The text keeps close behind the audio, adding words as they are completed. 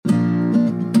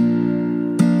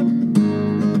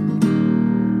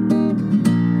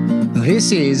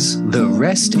This is The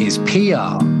Rest is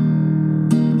PR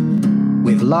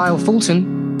with Lyle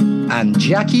Fulton and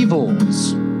Jackie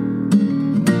Vors.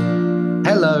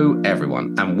 Hello,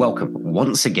 everyone, and welcome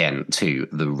once again to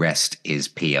The Rest is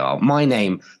PR. My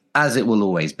name, as it will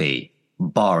always be,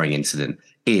 barring incident,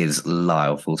 is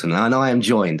Lyle Fulton, and I am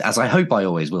joined, as I hope I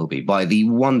always will be, by the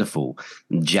wonderful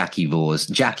Jackie Vors.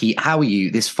 Jackie, how are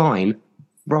you this fine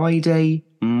Friday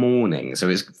morning? So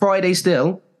it's Friday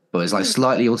still, but it's like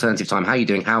slightly alternative time. How are you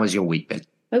doing? How has your week been?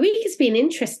 My week has been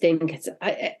interesting because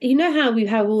you know how we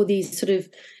have all these sort of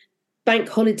bank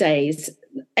holidays.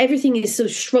 Everything is sort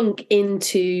of shrunk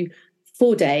into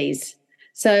 4 days.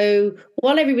 So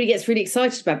while everybody gets really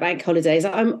excited about bank holidays,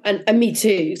 and me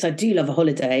too, because I do love a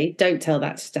holiday. Don't tell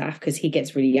that to Staff because he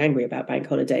gets really angry about bank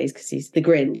holidays because he's the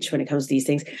Grinch when it comes to these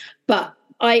things. But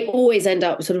I always end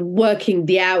up sort of working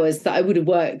the hours that I would have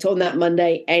worked on that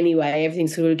Monday anyway. Everything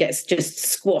sort of gets just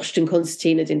squashed and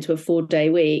concertinaed into a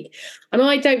 4-day week. And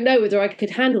I don't know whether I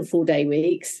could handle 4-day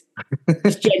weeks.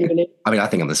 Genuinely. I mean, I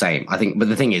think I'm the same. But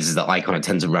the thing is that I kind of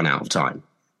tend to run out of time.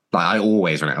 Like, I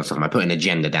always run out of time. I put an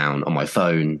agenda down on my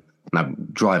phone, and I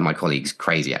drive my colleagues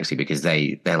crazy, actually, because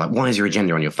they're like, why is your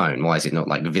agenda on your phone? Why is it not,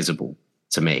 like, visible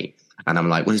to me? And I'm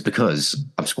like, well, it's because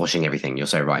I'm squashing everything. You're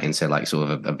so right, into, like, sort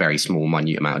of a very small,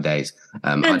 minute amount of days.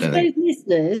 And for those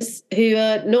listeners who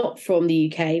are not from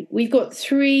the UK, we've got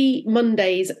 3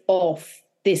 Mondays off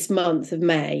this month of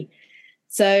May.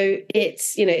 So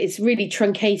it's, it's really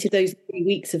truncated those 3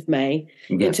 weeks of May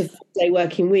into 4-day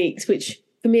working weeks, which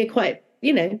for me are quite,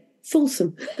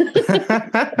 fulsome.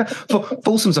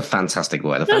 Fulsome's a fantastic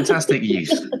word, a fantastic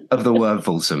use of the word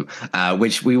fulsome,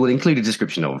 which we will include a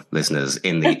description of, listeners,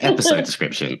 in the episode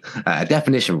description, a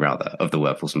definition, rather, of the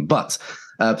word fulsome. But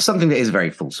something that is very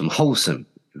fulsome, wholesome,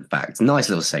 in fact, nice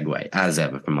little segue, as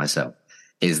ever, from myself,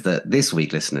 is that this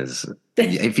week, listeners,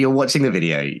 if you're watching the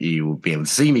video, you will be able to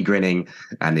see me grinning.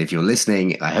 And if you're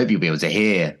listening, I hope you'll be able to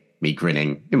hear me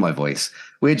grinning in my voice.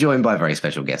 We're joined by a very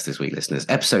special guest this week, listeners.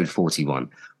 Episode 41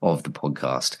 of the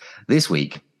podcast. This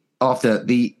week, after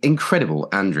the incredible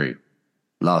Andrew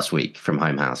last week from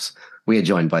Home House, we are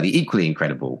joined by the equally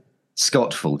incredible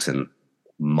Scott Fulton,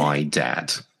 my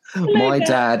dad. My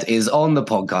dad is on the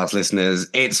podcast, listeners.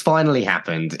 It's finally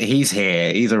happened. He's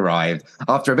here. He's arrived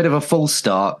after a bit of a false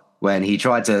start when he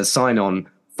tried to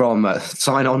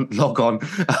log on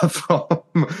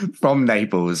from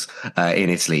Naples in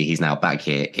Italy. He's now back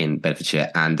here in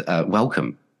Bedfordshire. And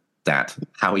welcome, Dad.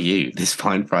 How are you this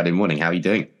fine Friday morning? How are you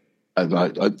doing?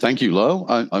 Thank you, Lyle.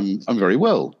 I'm very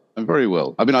well. I'm very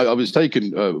well. I mean, I was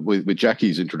taken with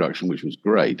Jackie's introduction, which was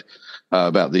great,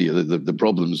 about the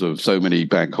problems of so many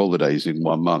bank holidays in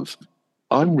 1 month.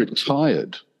 I'm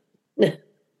retired.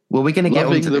 Well, we're going to get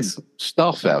onto this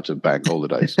stuff out of bank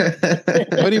holidays.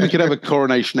 If only we could have a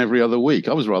coronation every other week.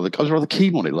 I was rather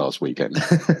keen on it last weekend.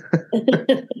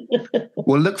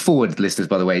 Well, look forward, listeners,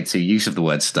 by the way, to use of the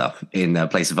word stuff in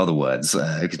place of other words,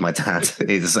 because my dad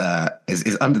is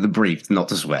under the brief not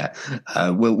to swear.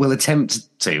 We'll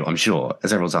attempt to, I'm sure,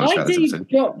 several times. I do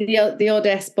drop the odd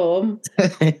S-bomb.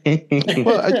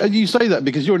 Well, you say that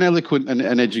because you're an eloquent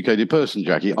and educated person,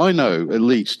 Jackie. I know at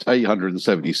least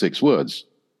 876 words.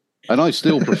 And I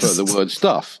still prefer the word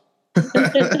stuff.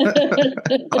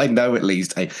 I know at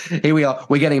least. Here we are.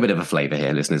 We're getting a bit of a flavour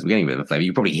here, listeners. We're getting a bit of a flavour.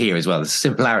 You probably hear as well the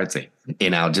similarity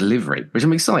in our delivery, which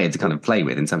I'm excited to kind of play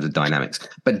with in terms of dynamics.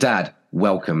 But Dad,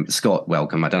 welcome. Scott,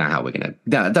 welcome. I don't know how we're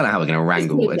gonna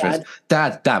wrangle.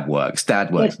 Dad works. Dad,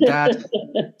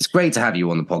 it's great to have you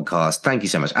on the podcast. Thank you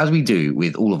so much. As we do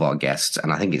with all of our guests,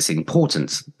 and I think it's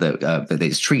important that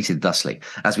it's treated thusly,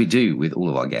 as we do with all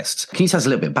of our guests. Can you tell us a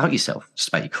little bit about yourself, just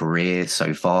about your career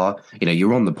so far?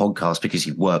 You're on the podcast because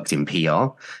you've worked in PR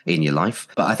in your life.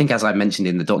 But I think, as I mentioned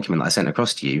in the document that I sent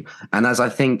across to you, and as I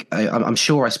think, I'm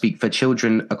sure I speak for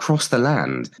children across the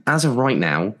land, as of right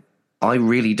now, I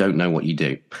really don't know what you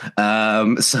do.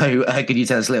 So could you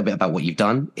tell us a little bit about what you've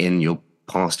done in your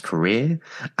past career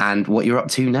and what you're up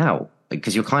to now?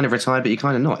 Because you're kind of retired, but you're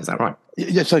kind of not. Is that right?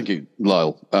 Yes, thank you,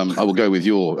 Lyle. I will go with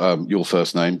your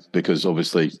first name because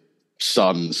obviously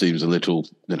son seems a little,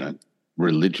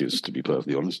 religious, to be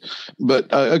perfectly honest.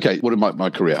 But okay, what about my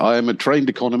career? I am a trained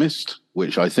economist,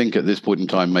 which I think at this point in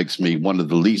time makes me one of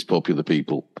the least popular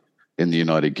people in the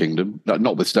United Kingdom,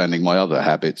 notwithstanding my other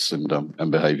habits and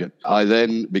behaviour. I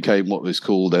then became what was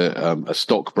called a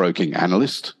stockbroking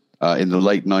analyst in the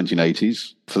late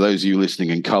 1980s. For those of you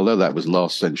listening in colour, that was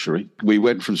last century. We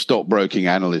went from stockbroking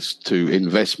analyst to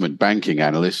investment banking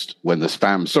analyst when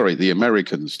the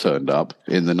Americans turned up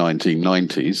in the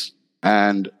 1990s.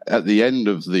 And at the end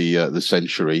of the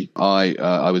century,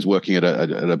 I was working at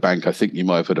a bank I think you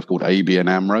might have heard of called ABN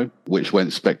AMRO, which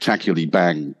went spectacularly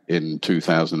bang in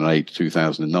 2008,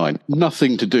 2009.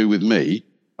 Nothing to do with me.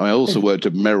 I also worked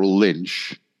at Merrill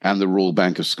Lynch and the Royal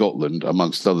Bank of Scotland,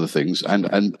 amongst other things,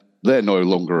 and they're no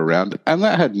longer around, and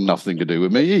that had nothing to do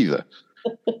with me either.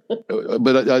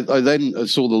 But I then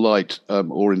saw the light,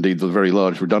 or indeed the very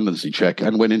large redundancy check,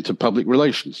 and went into public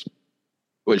relations,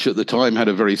 which at the time had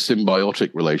a very symbiotic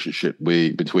relationship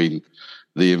between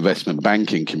the investment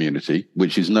banking community,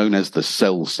 which is known as the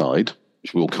sell side,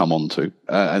 which we'll come on to.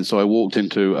 And so I walked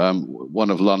into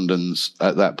one of London's,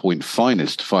 at that point,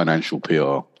 finest financial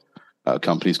PR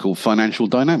companies called Financial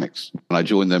Dynamics. And I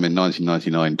joined them in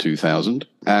 1999, 2000.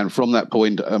 And from that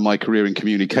point, my career in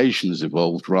communications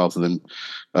evolved rather than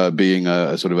being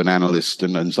a sort of an analyst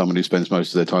and someone who spends most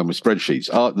of their time with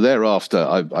spreadsheets. Thereafter,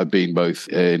 I've been both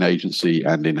in agency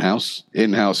and in-house.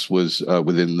 In-house was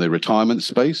within the retirement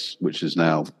space, which is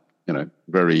now,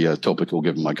 very topical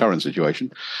given my current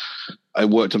situation. I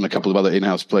worked on a couple of other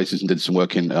in-house places and did some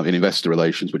work in investor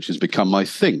relations, which has become my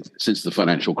thing since the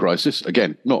financial crisis.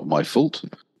 Again, not my fault.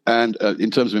 And in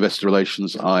terms of investor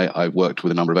relations, I've worked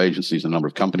with a number of agencies and a number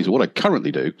of companies. What I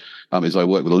currently do is I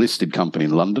work with a listed company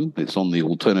in London. It's on the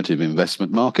alternative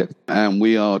investment market. And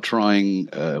we are trying,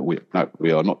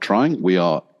 we are not trying, we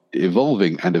are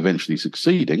evolving and eventually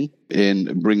succeeding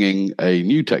in bringing a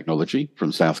new technology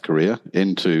from South Korea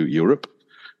into Europe,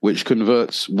 which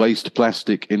converts waste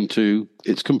plastic into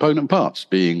its component parts,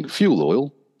 being fuel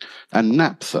oil and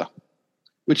naphtha,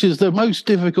 which is the most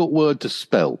difficult word to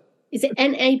spell. Is it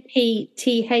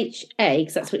NAPTHA?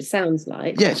 Because that's what it sounds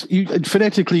like. Yes,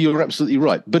 phonetically you're absolutely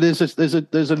right, but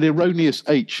there's an erroneous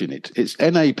H in it. It's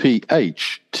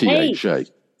NAPHTHA.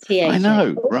 I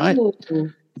know, right?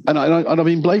 Ooh. And I've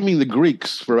been blaming the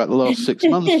Greeks for about the last 6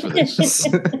 months for this.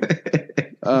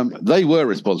 They were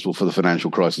responsible for the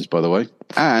financial crisis, by the way,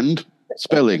 and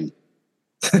spelling.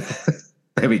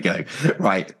 There we go.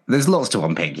 Right. There's lots to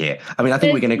unpick here. I mean, I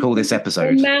think we're going to call this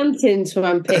episode... Mountains to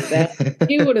unpick there. Do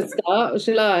you want to start, or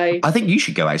shall I? I think you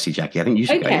should go, actually, Jackie. I think you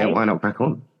should go. Yeah, why not crack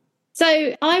on?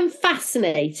 So I'm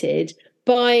fascinated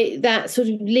by that sort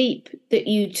of leap that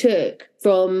you took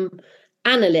from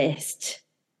analyst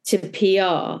to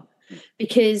PR,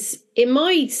 because in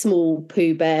my small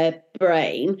Pooh Bear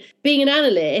brain, being an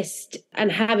analyst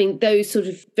and having those sort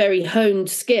of very honed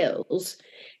skills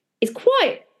is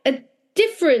quite a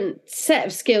different set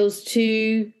of skills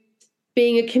to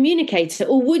being a communicator.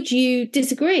 Or would you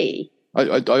disagree?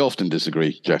 I often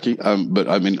disagree, Jackie. But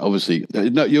I mean, obviously,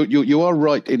 no, you are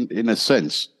right in a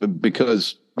sense,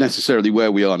 because necessarily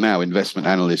where we are now, investment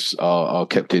analysts are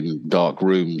kept in dark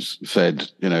rooms, fed,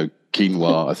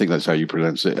 quinoa, I think that's how you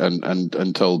pronounce it,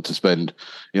 and told to spend,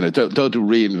 told to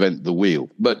reinvent the wheel.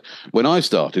 But when I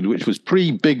started, which was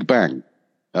pre-Big Bang,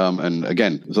 and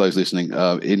again, for those listening,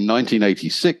 in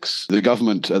 1986, the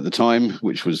government at the time,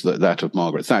 which was that of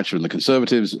Margaret Thatcher and the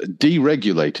Conservatives,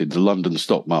 deregulated the London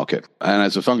stock market. And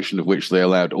as a function of which they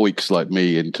allowed oiks like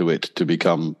me into it to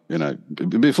become,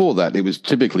 before that, it was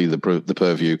typically the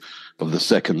purview of the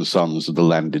second sons of the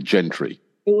landed gentry.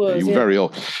 You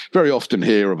very often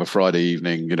hear of a Friday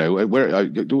evening, where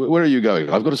are you going?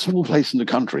 I've got a small place in the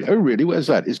country. Oh, really? Where's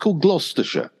that? It's called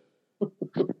Gloucestershire.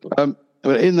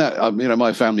 But in that,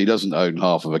 my family doesn't own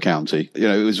half of a county.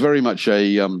 It was very much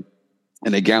an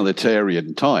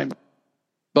egalitarian time.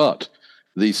 But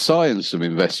the science of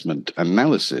investment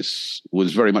analysis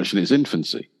was very much in its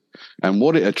infancy. And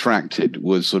what it attracted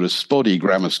was sort of spotty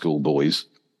grammar school boys,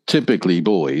 typically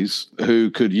boys who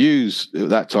could use, at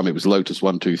that time it was Lotus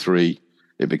 123,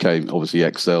 it became obviously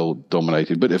Excel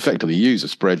dominated, but effectively use a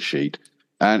spreadsheet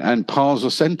and parse a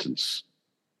sentence.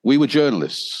 We were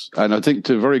journalists, and I think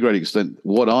to a very great extent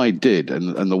what I did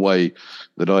and the way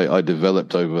that I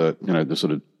developed over the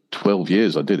sort of 12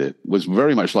 years I did it was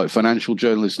very much like financial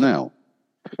journalists now.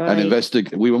 Right.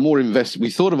 And we were more invested.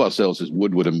 We thought of ourselves as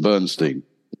Woodward and Bernstein.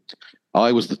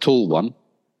 I was the tall one.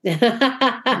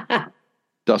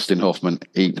 Dustin Hoffman,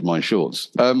 eat my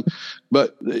shorts.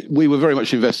 But we were very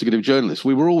much investigative journalists.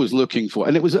 We were always looking for,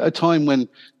 and it was at a time when,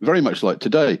 very much like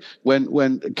today,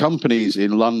 when companies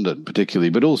in London particularly,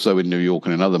 but also in New York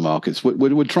and in other markets,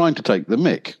 were trying to take the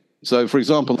mick. So, for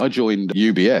example, I joined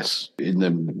UBS in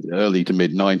the early to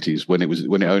mid-90s when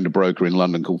it owned a broker in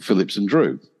London called Phillips and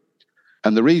Drew.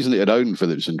 And the reason it had owned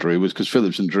Phillips and Drew was because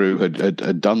Phillips and Drew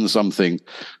had done something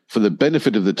for the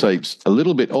benefit of the tapes, a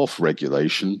little bit off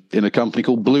regulation, in a company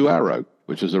called Blue Arrow,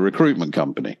 which was a recruitment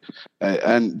company.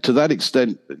 And to that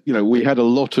extent, we had a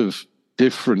lot of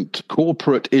different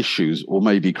corporate issues or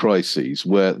maybe crises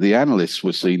where the analysts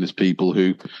were seen as people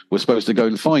who were supposed to go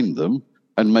and find them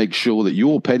and make sure that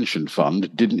your pension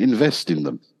fund didn't invest in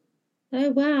them.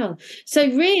 Oh, wow. So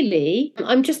really,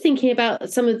 I'm just thinking about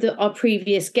some of our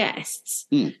previous guests.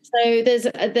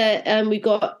 So we've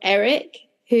got Eric,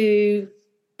 who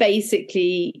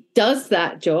basically does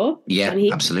that job. Yeah,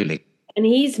 absolutely. And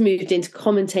he's moved into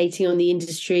commentating on the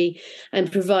industry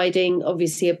and providing,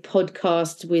 obviously, a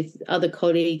podcast with other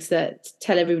colleagues that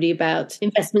tell everybody about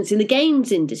investments in the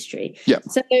games industry. Yeah.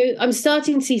 So I'm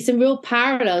starting to see some real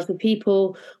parallels with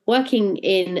people working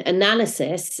in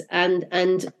analysis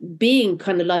and being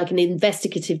kind of like an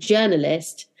investigative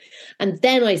journalist. And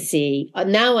then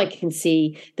now I can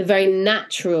see the very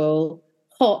natural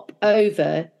hop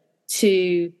over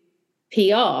to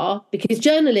PR, because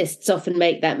journalists often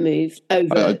make that move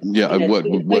over.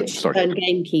 Sorry.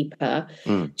 Gamekeeper.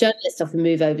 Journalists often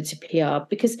move over to PR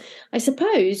because I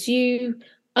suppose you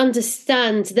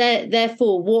understand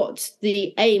therefore what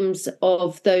the aims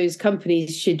of those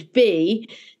companies should be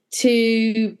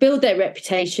to build their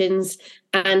reputations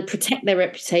and protect their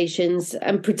reputations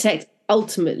and protect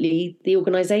ultimately the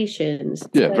organizations.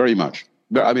 Yeah, very much.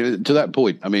 But I mean, to that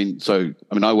point,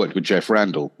 I worked with Jeff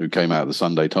Randall, who came out of the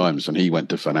Sunday Times, and he went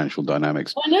to Financial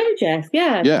Dynamics. I know Jeff,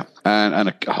 yeah. Yeah, and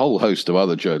a whole host of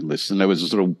other journalists. And there was a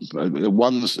sort of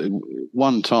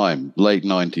one time, late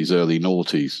 90s, early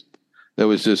noughties, there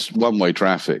was just one-way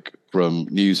traffic from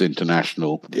News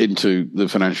International into the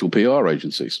financial PR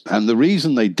agencies. And the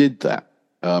reason they did that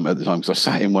at the time, because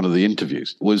I sat in one of the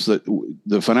interviews, was that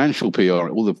the financial PR,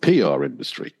 or the PR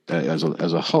industry as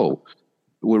a whole,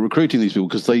 were recruiting these people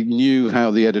because they knew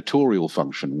how the editorial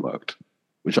function worked,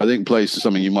 which I think plays to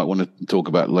something you might want to talk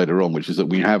about later on, which is that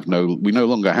we no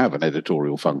longer have an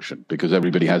editorial function because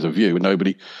everybody has a view and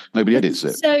nobody edits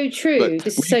it. So true.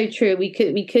 This is so true. We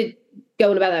could go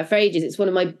on about that for ages. It's one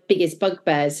of my biggest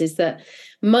bugbears is that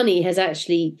money has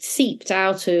actually seeped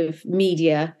out of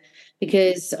media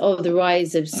because of the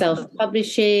rise of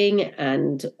self-publishing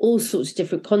and all sorts of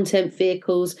different content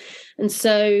vehicles. And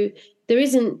so there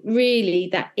isn't really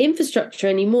that infrastructure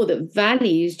anymore that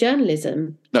values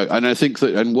journalism. No, and I think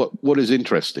that, and what is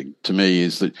interesting to me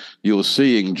is that you're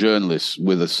seeing journalists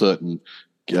with a certain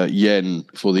yen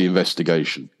for the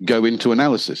investigation go into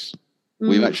analysis.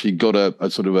 We've actually got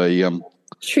a sort of a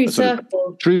true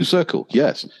circle. True circle,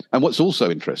 yes. And what's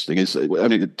also interesting is,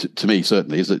 to me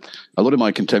certainly, is that a lot of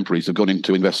my contemporaries have gone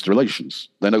into investor relations.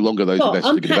 They're no longer those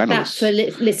investigative analysts.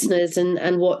 That for listeners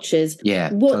and watchers. Yeah,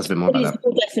 tell us a bit more about that.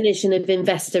 What is your definition of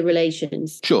investor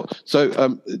relations? Sure.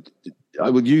 So I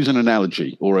would use an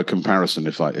analogy or a comparison,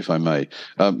 if I may.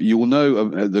 You will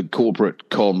know the corporate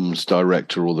comms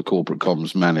director or the corporate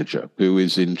comms manager, who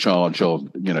is in charge of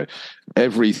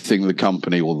everything the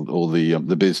company or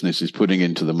the business is putting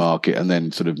into the market, and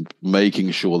then sort of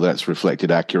making sure that's reflected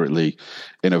accurately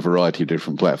in a variety of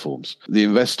different platforms. The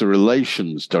investor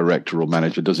relations director or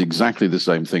manager does exactly the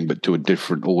same thing, but to a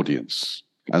different audience,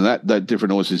 and that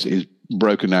different audience is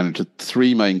broken down into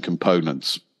three main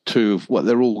components.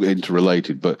 They're all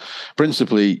interrelated, but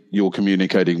principally you're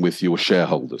communicating with your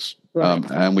shareholders. Right.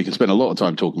 And we can spend a lot of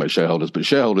time talking about shareholders, but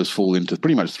shareholders fall into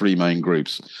pretty much three main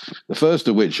groups. The first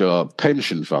of which are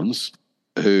pension funds,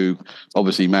 who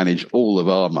obviously manage all of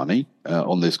our money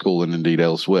on this call and indeed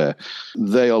elsewhere.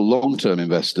 They are long-term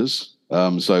investors.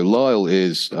 So Lyle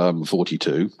is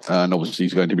 42, and obviously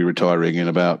he's going to be retiring in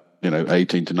about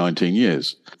 18 to 19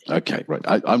 years. Okay, right.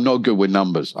 I'm not good with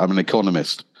numbers. I'm an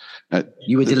economist.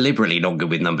 You were deliberately not good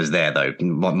with numbers there, though.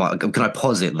 Can I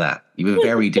posit that? You were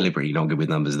very deliberately not good with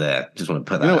numbers there. Just want to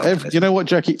put that out. You know what,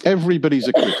 Jackie? Everybody's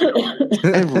a critic.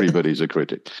 Everybody's a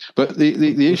critic. But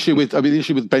the issue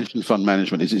with pension fund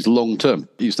management is it's long term.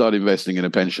 You start investing in a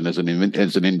pension as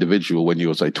an individual when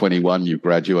you're, say, 21, you've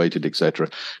graduated, etc.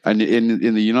 And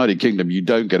in the United Kingdom, you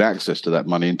don't get access to that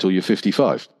money until you're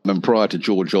 55. And prior to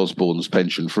George Osborne's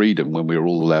pension freedom, when we were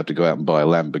all allowed to go out and buy a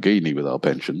Lamborghini with our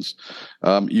pensions,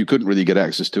 you couldn't really get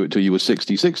access to it till you were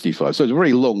 60, 65. So it's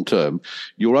very long term.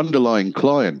 Your underlying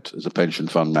client as a pension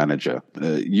fund manager,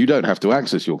 you don't have to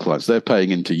access your clients. They're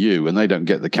paying into you, and they don't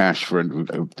get the cash for,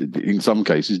 in some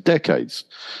cases, decades.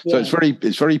 Yeah. So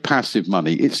it's very passive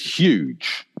money. It's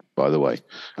huge, by the way.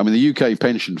 I mean, the UK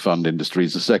pension fund industry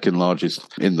is the second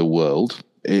largest in the world.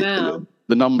 Wow.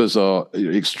 The numbers are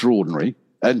extraordinary.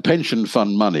 And pension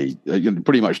fund money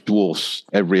pretty much dwarfs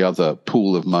every other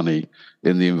pool of money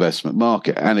in the investment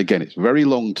market. And again, it's very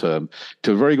long term.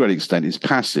 To a very great extent, it's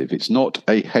passive. It's not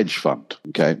a hedge fund.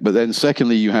 Okay. But then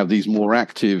secondly, you have these more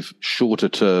active, shorter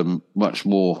term, much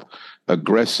more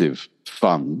aggressive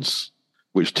funds,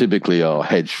 which typically are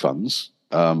hedge funds.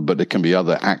 but there can be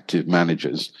other active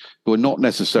managers who are not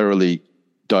necessarily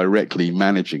directly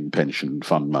managing pension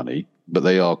fund money, but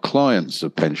they are clients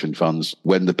of pension funds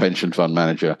when the pension fund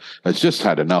manager has just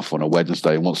had enough on a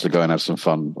Wednesday and wants to go and have some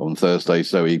fun on Thursday,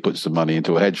 so he puts some money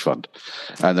into a hedge fund.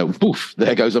 And then, poof,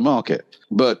 there goes a market.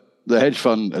 But the hedge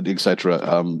fund,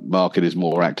 etc., market is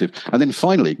more active. And then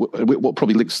finally, what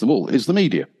probably links them all is the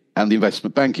media and the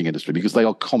investment banking industry, because they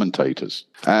are commentators.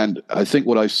 And I think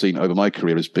what I've seen over my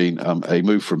career has been a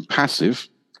move from passive,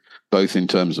 both in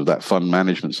terms of that fund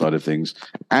management side of things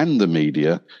and the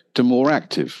media, to more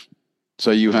active. So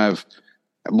you have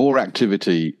more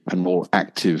activity and more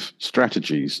active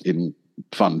strategies in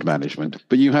fund management,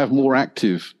 but you have more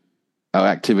active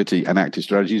activity and active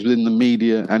strategies within the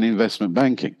media and investment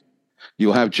banking.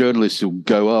 You'll have journalists who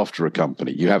go after a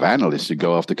company. You have analysts who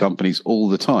go after companies all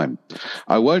the time.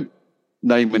 I won't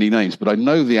name any names, but I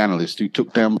know the analyst who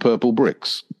took down Purple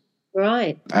Bricks.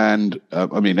 Right. And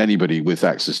anybody with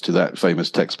access to that famous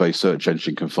text-based search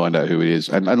engine can find out who he is.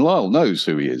 And Lyle knows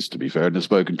who he is, to be fair, and has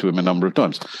spoken to him a number of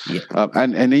times. Yeah.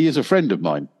 And he is a friend of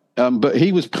mine. But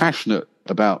he was passionate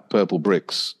about Purple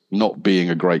Bricks not being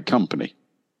a great company.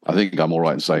 I think I'm all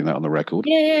right in saying that on the record.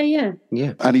 Yeah.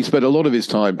 And he spent a lot of his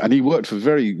time, and he worked for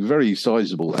very, very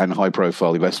sizable and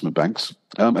high-profile investment banks.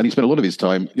 And he spent a lot of his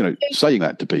time, saying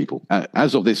that to people.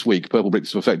 As of this week, Purple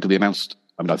Bricks have effectively announced.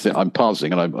 I think I'm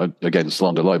parsing, and I'm again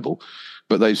slander libel,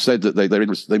 but they've said that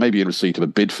they may be in receipt of a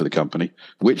bid for the company,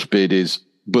 which bid is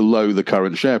below the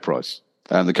current share price.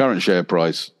 And the current share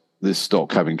price, this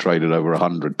stock having traded over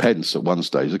 100 pence at one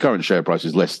stage, the current share price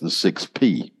is less than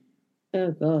 6p.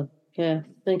 Oh God, yeah,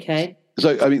 okay.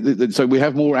 So so we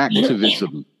have more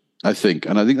activism, I think,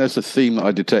 and I think that's a theme that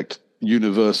I detect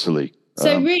universally.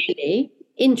 So really,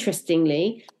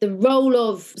 interestingly, the role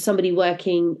of somebody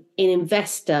working in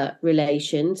investor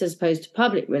relations as opposed to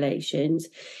public relations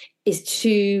is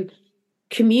to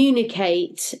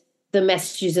communicate the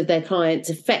messages of their clients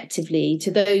effectively to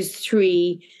those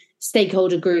three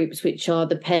stakeholder groups, which are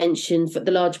the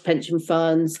large pension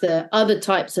funds, the other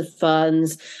types of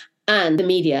funds, and the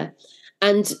media.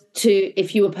 And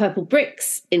if you were Purple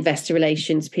Bricks investor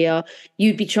relations PR,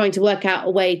 you'd be trying to work out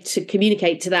a way to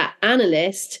communicate to that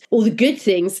analyst all the good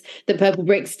things that Purple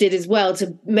Bricks did as well,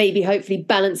 to maybe hopefully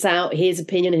balance out his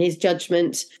opinion and his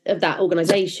judgment of that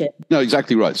organisation. No,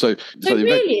 exactly right. So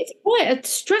really, it's quite a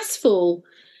stressful.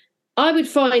 I would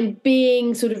find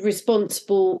being sort of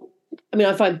responsible.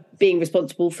 I find being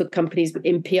responsible for companies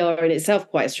in PR in itself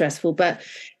quite stressful, but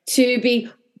to be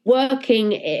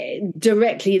working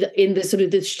directly in the sort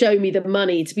of the show me the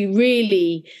money, to be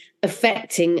really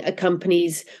affecting a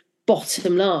company's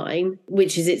bottom line,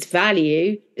 which is its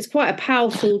value, is quite a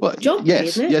powerful job. Yes,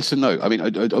 isn't it? Yes and no.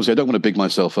 Obviously I don't want to big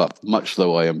myself up, much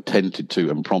though I am tempted to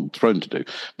and prone to do.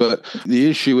 But the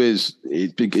issue is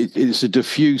it's a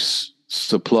diffuse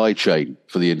supply chain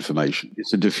for the information.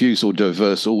 It's a diffuse or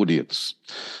diverse audience.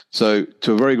 So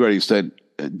to a very great extent,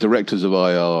 directors of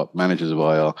IR, managers of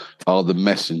IR are the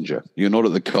messenger. You're not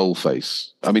at the coalface.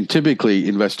 Typically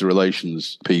investor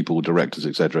relations people, directors,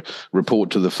 etc., report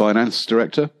to the finance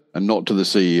director and not to the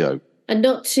CEO. And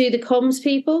not to the comms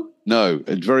people? No,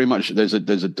 it very much. There's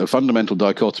a fundamental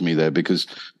dichotomy there, because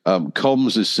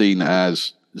comms is seen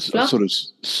as sort of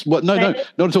no,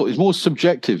 not at all. It's more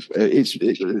subjective. Put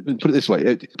it this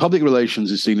way: public relations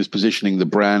is seen as positioning the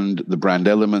brand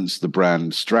elements, the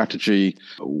brand strategy,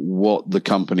 what the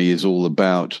company is all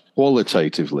about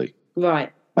qualitatively.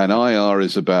 Right. And IR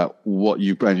is about what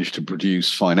you manage to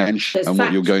produce financially and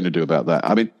what you're going to do about that.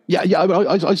 I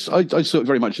saw it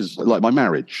very much as like my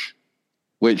marriage,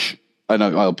 which I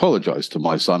know I apologise to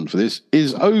my son for this,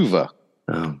 is over.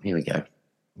 Oh, here we go.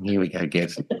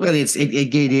 Good. Well, it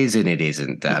is and it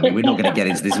isn't. We're not going to get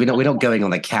into this. We're not going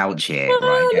on the couch here,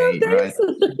 right?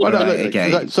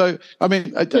 Okay. So,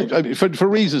 for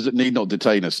reasons that need not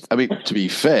detain us. To be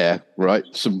fair, right?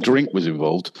 Some drink was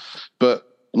involved, but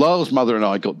Lyle's mother and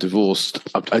I got divorced.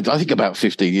 I think about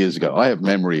 15 years ago. I have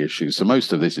memory issues, so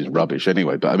most of this is rubbish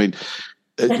anyway. But we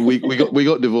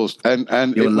got divorced,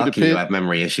 and you're lucky you have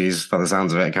memory issues. By the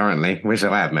sounds of it, currently, wish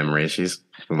I had memory issues.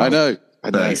 I know.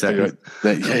 30 seconds.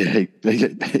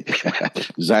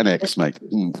 Xanax, mate.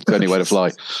 It's the only way to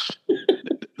fly.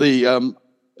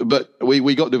 But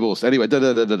we got divorced anyway. But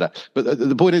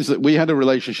the point is that we had a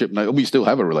relationship. No, we still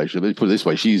have a relationship. Let's put it this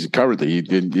way: she's currently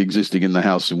existing in the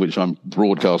house in which I'm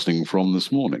broadcasting from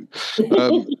this morning.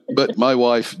 But my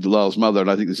wife, Lyle's mother, and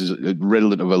I think this is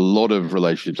redolent of a lot of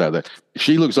relationships out there.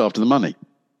 She looks after the money.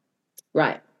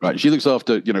 Right. She looks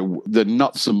after, the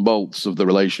nuts and bolts of the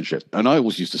relationship. And I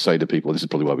always used to say to people, this is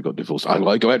probably why we got divorced,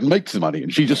 I go out and make the money,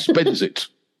 and she just spends it.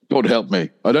 God help me.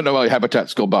 I don't know why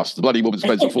Habitat's gone bust. The bloody woman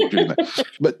spends a fortune in there.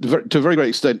 But to a very great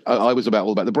extent, I was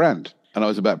all about the brand. And I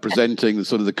was about presenting the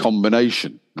sort of the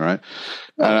combination, right?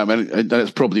 And that's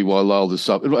probably why Lyle the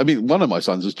son. I mean, one of my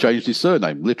sons has changed his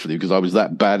surname, literally, because I was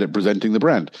that bad at presenting the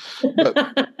brand.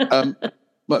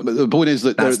 But the point is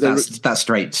that that's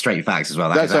straight facts as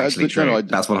well. That's actually true. No,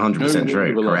 that's 100%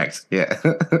 true. Correct. Yeah.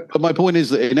 But my point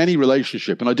is that in any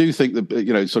relationship, and I do think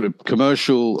that sort of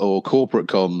commercial or corporate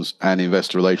comms and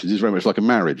investor relations is very much like a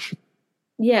marriage.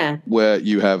 Yeah. Where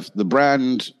you have the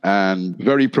brand and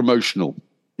very promotional.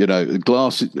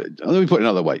 Glass. Let me put it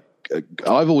another way.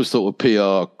 I've always thought of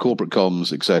PR, corporate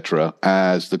comms, etc.,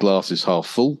 as the glass is half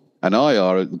full, and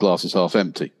IR, the glass is half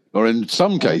empty, or in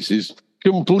some cases,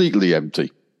 completely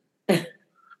empty.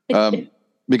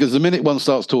 Because the minute one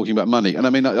starts talking about money, and I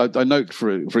mean, I note,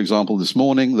 for example, this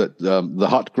morning that the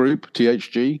Hut Group,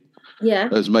 THG,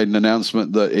 has made an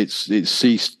announcement that it's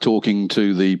ceased talking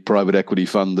to the private equity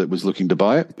fund that was looking to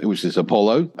buy it, which is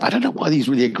Apollo. I don't know why these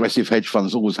really aggressive hedge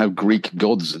funds always have Greek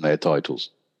gods in their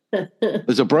titles.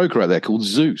 There's a broker out there called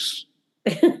Zeus.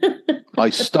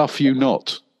 I stuff you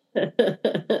not. All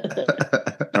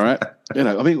right.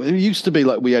 I mean, it used to be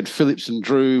like we had Phillips and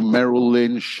Drew, Merrill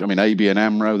Lynch, ABN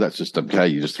AMRO. That's just okay.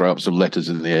 You just throw up some letters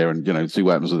in the air and, see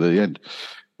what happens at the end.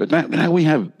 But now we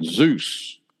have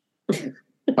Zeus.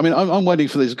 I'm waiting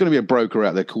for there's going to be a broker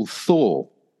out there called Thor.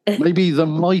 Maybe the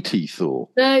mighty Thor.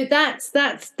 No, that's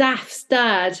Daft's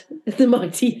dad, the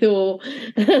mighty Thor.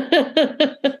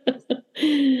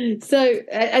 So,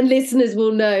 and listeners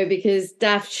will know because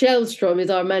Daft Shellstrom is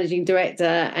our managing director,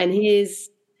 and his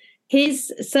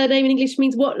surname in English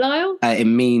means what, Lyle? It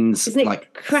means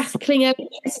crackling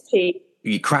electricity.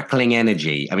 Crackling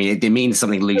energy. It means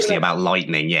something loosely about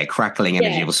lightning. Yeah, crackling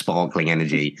energy or sparkling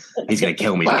energy. He's going to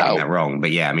kill me for getting that wrong.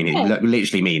 But it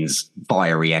literally means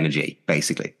fiery energy,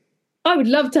 basically. I would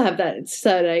love to have that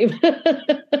surname.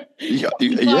 Yeah.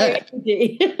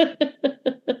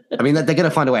 They're going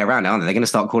to find a way around it, aren't they? They're going to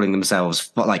start calling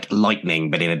themselves like lightning,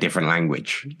 but in a different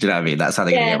language. Do you know what I mean? That's how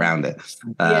they're going to get around it.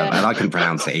 And I couldn't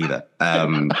pronounce it either.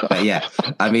 But yeah,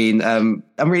 I'm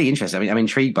really interested. I'm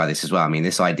intrigued by this as well.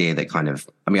 This idea that kind of,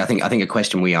 I think a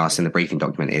question we asked in the briefing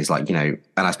document is and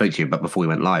I spoke to you, but before we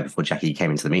went live, before Jackie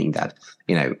came into the meeting, Dad,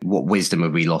 what wisdom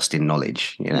have we lost in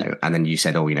knowledge? And then you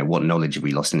said, what knowledge have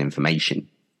we lost in information?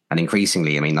 And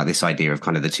increasingly, this idea of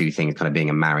kind of the two things kind of being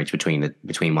a marriage between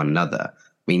one another.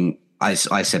 I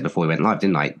said before we went live,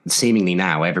 didn't I? Seemingly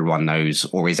now everyone knows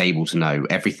or is able to know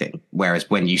everything. Whereas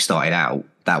when you started out,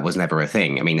 that was never a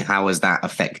thing. How has that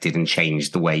affected and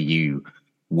changed the way you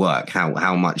work?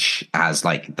 How much has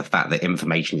the fact that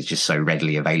information is just so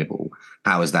readily available,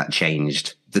 how has that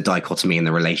changed the dichotomy in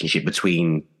the relationship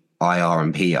between IR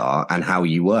and PR and how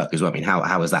you work as well?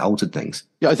 How has that altered things?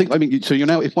 Yeah, I think, so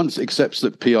if one accepts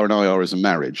that PR and IR is a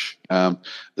marriage,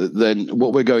 then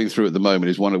what we're going through at the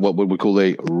moment is one of what we call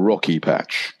a rocky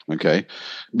patch, okay?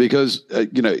 Because,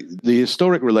 the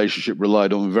historic relationship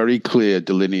relied on very clear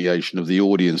delineation of the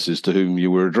audiences to whom you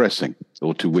were addressing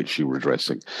or to which you were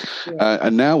addressing. Yeah.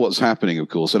 And now what's happening, of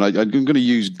course, and I'm going to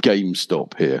use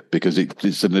GameStop here because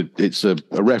it's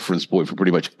a reference point for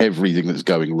pretty much everything that's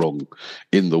going wrong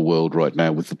in the world right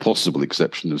now, with the possible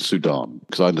exception of Sudan,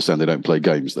 because I understand they don't play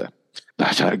games there.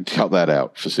 Cut that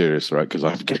out for serious, right? Because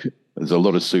there's a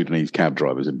lot of Sudanese cab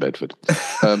drivers in Bedford.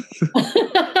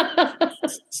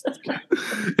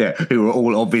 Yeah, who are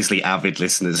all obviously avid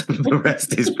listeners. The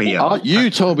rest is PR. You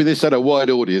told me this had a wide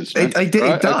audience. It does,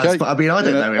 okay. But I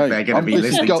don't know if they're going to be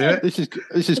listening to it.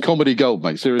 This is comedy gold,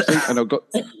 mate. Seriously, and I've got.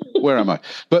 Where am I?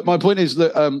 But my point is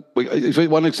that if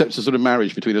one accepts a sort of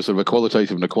marriage between a sort of a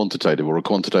qualitative and a quantitative, or a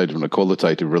quantitative and a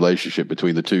qualitative relationship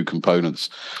between the two components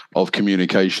of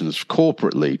communications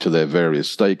corporately to their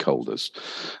various stakeholders,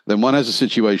 then one has a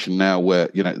situation now where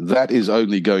that is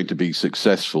only going to be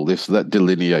successful if that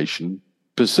delineation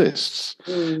persists.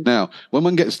 Now, when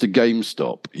one gets to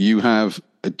GameStop, you have,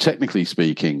 technically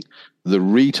speaking, the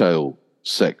retail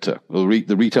sector, or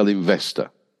the retail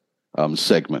investor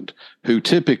segment, who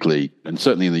typically, and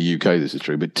certainly in the UK this is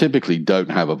true, but typically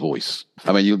don't have a voice.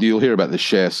 You'll hear about the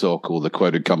ShareSoc or the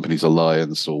Quoted Companies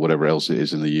Alliance or whatever else it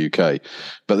is in the UK,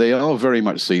 but they are very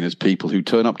much seen as people who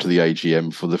turn up to the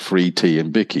AGM for the free tea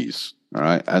and bickies. All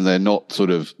right. And they're not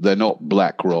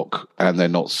BlackRock, and they're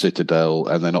not Citadel,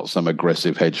 and they're not some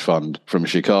aggressive hedge fund from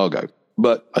Chicago.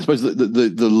 But I suppose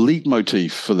the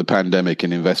leitmotif for the pandemic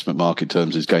in investment market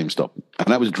terms is GameStop. And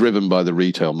that was driven by the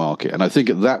retail market. And I think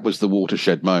that was the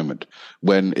watershed moment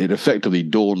when it effectively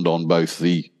dawned on both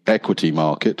the equity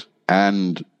market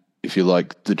and, if you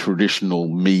like, the traditional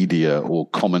media or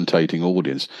commentating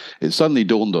audience. It suddenly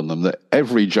dawned on them that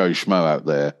every Joe Schmo out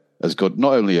there has got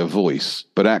not only a voice,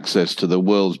 but access to the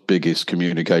world's biggest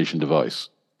communication device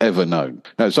ever known.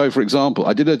 Now, so for example,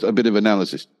 I did a bit of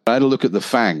analysis. I had a look at the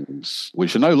FANGs,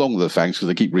 which are no longer the FANGs because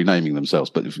they keep renaming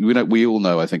themselves. But we all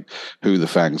know, I think, who the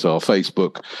FANGs are: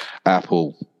 Facebook,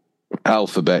 Apple,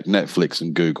 Alphabet, Netflix,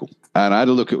 and Google. And I had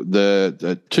a look at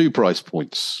the 2 price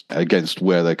points against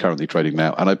where they're currently trading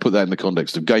now, and I put that in the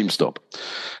context of GameStop.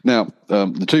 Now,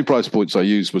 the 2 price points I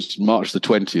used was March the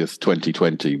 20th,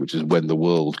 2020, which is when the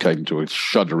world came to a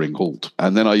shuddering halt.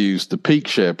 And then I used the peak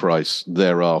share price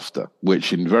thereafter,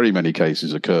 which in very many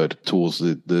cases occurred towards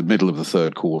the middle of the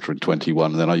third quarter in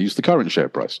 21. And then I used the current share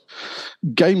price.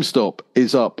 GameStop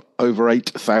is up over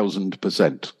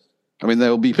 8,000%. I mean,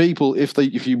 there will be people, if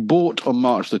you bought on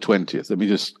March the 20th, let me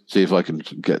just see if I can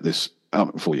get this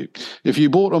out for you. If you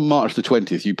bought on March the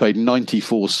 20th, you paid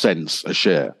 94 cents a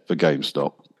share for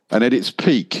GameStop. And at its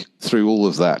peak through all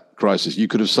of that crisis, you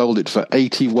could have sold it for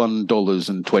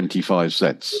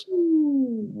 $81.25.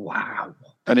 Wow.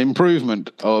 An improvement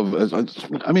of,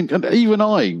 I mean, even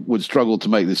I would struggle to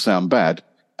make this sound bad,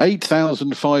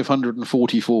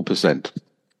 8,544%.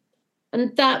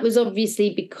 And that was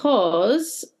obviously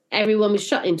because everyone was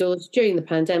shut indoors during the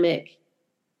pandemic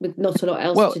with not a lot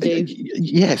else to do.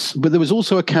 Yes, but there was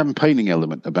also a campaigning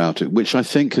element about it, which I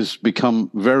think has become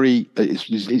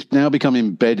it's now become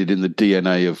embedded in the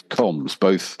DNA of comms,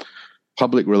 both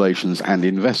public relations and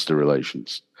investor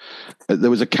relations. There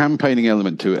was a campaigning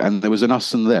element to it, and there was an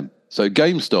us and them. So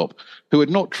GameStop, who had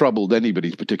not troubled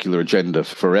anybody's particular agenda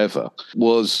forever,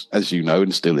 was, as you know,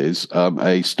 and still is,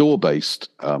 a store-based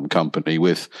company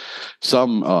with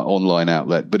some online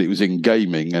outlet, but it was in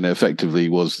gaming and effectively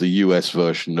was the US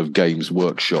version of Games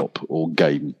Workshop or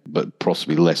Game, but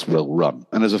possibly less well-run.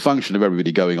 And as a function of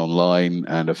everybody going online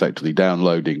and effectively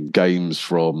downloading games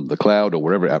from the cloud or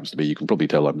wherever it happens to be, you can probably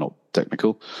tell I'm not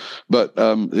technical, but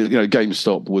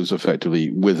GameStop was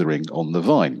effectively withering on the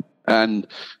vine. And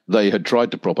they had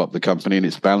tried to prop up the company, and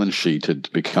its balance sheet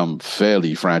had become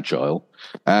fairly fragile.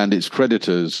 And its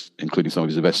creditors, including some of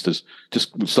its investors,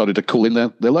 just started to call in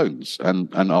their loans and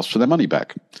ask for their money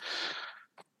back.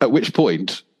 At which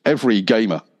point, every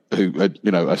gamer who had,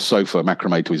 a sofa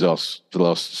macrame to his ass for the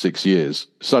last 6 years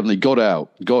suddenly got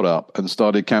up, and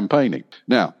started campaigning.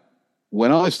 Now,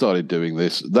 when I started doing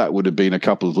this, that would have been a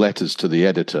couple of letters to the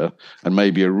editor and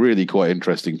maybe a really quite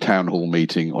interesting town hall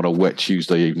meeting on a wet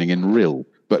Tuesday evening in Rill.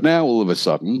 But now all of a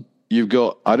sudden, you've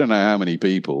got, I don't know how many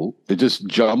people that just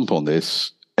jump on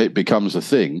this. It becomes a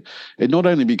thing. It not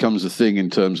only becomes a thing in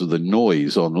terms of the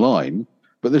noise online,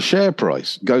 but the share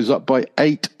price goes up by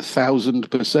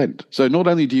 8,000%. So not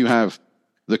only do you have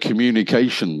the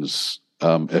communications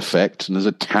effect, and there's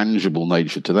a tangible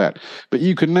nature to that, but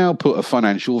you can now put a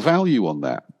financial value on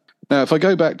that. Now, if I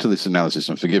go back to this analysis,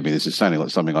 and forgive me, this is sounding like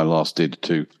something I last did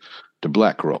to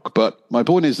BlackRock, but my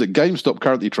point is that GameStop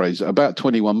currently trades at about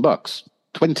 $21.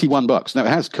 $21. Now, it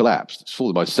has collapsed. It's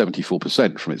fallen by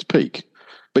 74% from its peak,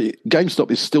 but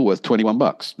GameStop is still worth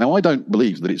 $21. Now, I don't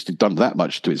believe that it's done that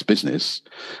much to its business,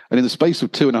 and in the space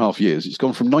of 2.5 years, it's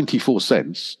gone from 94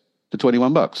 cents to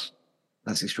 $21.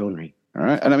 That's extraordinary. All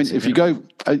right. And I mean, if you go,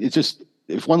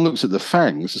 if one looks at the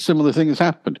FANGs, a similar thing has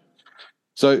happened.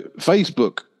 So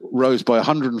Facebook rose by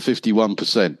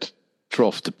 151%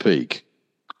 trough to peak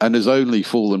and has only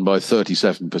fallen by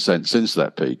 37% since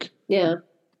that peak. Yeah.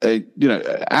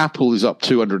 Apple is up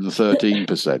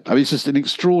 213%. I mean, it's just an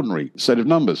extraordinary set of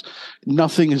numbers.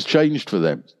 Nothing has changed for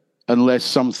them unless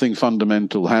something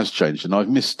fundamental has changed, and I've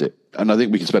missed it. And I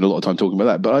think we can spend a lot of time talking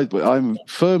about that. But I'm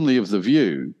firmly of the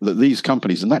view that these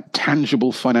companies and that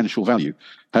tangible financial value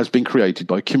has been created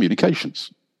by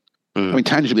communications. I mean,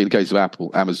 tangibly in the case of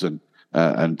Apple, Amazon,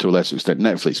 and to a lesser extent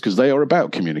Netflix, because they are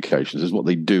about communications, is what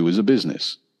they do as a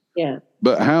business. Yeah.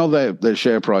 But how their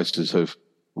share prices have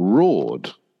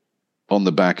roared on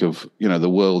the back of, the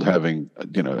world having,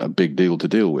 a big deal to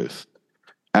deal with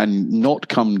and not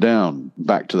come down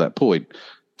back to that point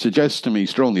suggests to me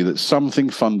strongly that something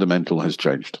fundamental has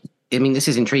changed. I mean, this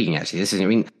is intriguing, actually.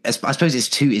 I suppose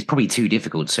it's probably too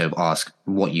difficult to ask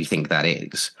what you think that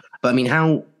is. But I mean,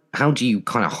 how do you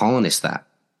kind of harness that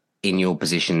in your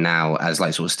position now as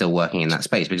like sort of still working in that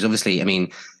space? Because obviously, I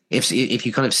mean, if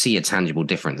you kind of see a tangible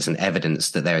difference and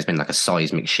evidence that there has been like a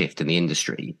seismic shift in the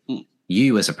industry,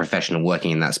 you as a professional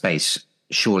working in that space,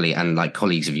 surely, and like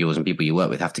colleagues of yours and people you work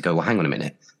with have to go, well, hang on a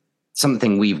minute.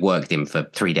 Something we've worked in for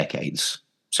 3 decades.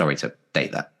 Sorry to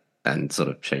date that and sort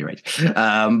of show your age.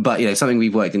 But, something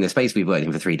we've worked in the space we've worked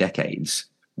in for 3 decades,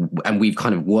 and we've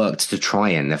kind of worked to try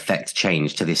and affect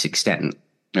change to this extent.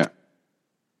 Yeah.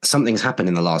 something's happened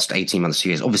in the last 18 months, 2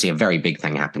 years. Obviously, a very big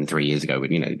thing happened 3 years ago,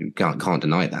 but you can't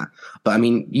deny that. But I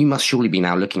mean, you must surely be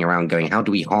now looking around going, how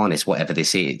do we harness whatever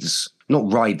this is?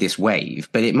 Not ride this wave,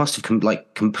 but it must have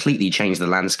completely changed the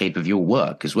landscape of your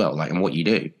work as well, and what you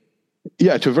do.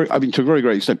 Yeah, to a very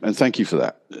great extent, and thank you for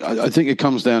that. I think it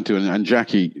comes down to, and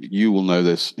Jackie, you will know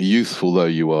this, youthful though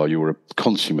you are a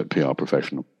consummate PR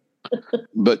professional.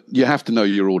 But you have to know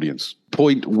your audience.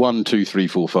 Point 1, 2, 3,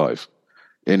 4, 5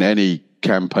 in any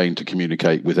campaign to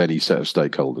communicate with any set of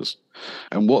stakeholders.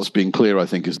 And what's been clear, I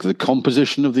think, is the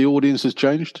composition of the audience has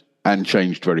changed, and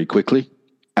changed very quickly.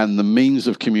 And the means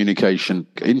of communication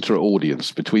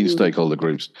intra-audience between stakeholder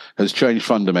groups has changed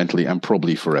fundamentally and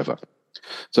probably forever.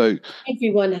 So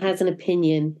everyone has an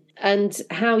opinion, and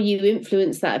how you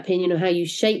influence that opinion or how you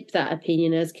shape that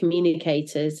opinion as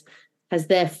communicators has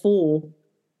therefore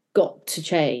got to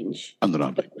change.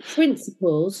 Undeniably. But the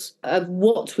principles of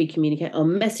what we communicate, our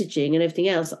messaging and everything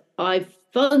else, I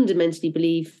fundamentally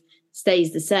believe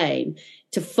stays the same.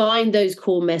 To find those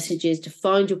core messages, to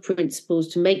find your principles,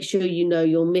 to make sure you know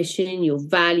your mission, your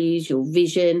values, your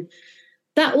vision,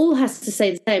 that all has to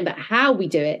stay the same. But how we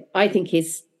do it, I think,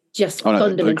 is just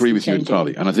fundamentally I agree with changing. you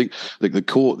entirely. And I think the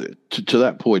core, to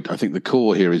that point, I think the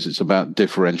core here is it's about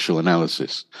differential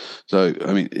analysis. So,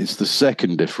 I mean, it's the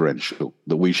second differential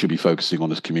that we should be focusing on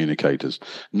as communicators.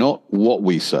 Not what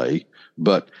we say,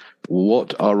 but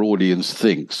what our audience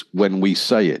thinks when we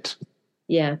say it.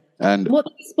 Yeah. And what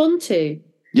they respond to.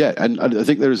 Yeah, and I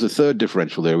think there is a third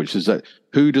differential there, which is that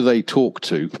who do they talk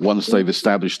to once they've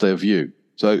established their view?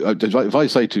 So if I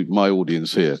say to my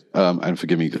audience here, and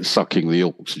forgive me sucking the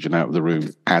oxygen out of the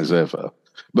room as ever,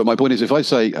 but my point is, if I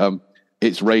say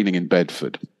it's raining in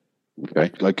Bedford,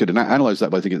 okay, I could analyze that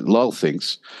by thinking Lyle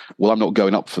thinks, well, I'm not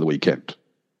going up for the weekend.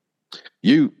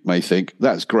 You may think,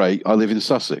 that's great, I live in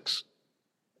Sussex.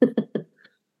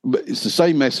 But it's the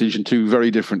same message in two very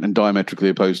different and diametrically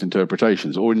opposed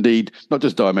interpretations, or indeed not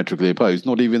just diametrically opposed,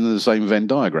 not even in the same Venn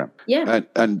diagram. Yeah.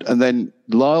 And then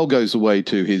Lyle goes away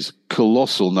to his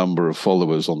colossal number of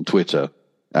followers on Twitter,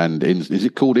 and is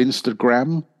it called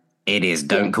Instagram? It is.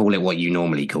 Don't call it what you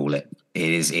normally call it. It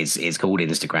is. It's called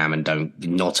Instagram, and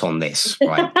not on this,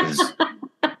 right?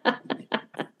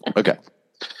 Okay.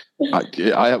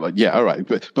 All right.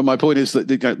 But my point is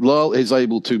that Lyle is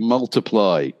able to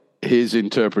multiply his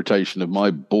interpretation of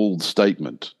my bald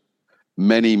statement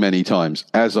many, many times,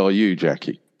 as are you,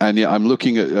 Jackie. And yeah, I'm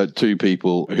looking at two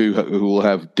people who will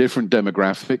have different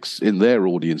demographics in their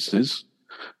audiences,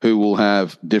 who will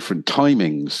have different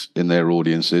timings in their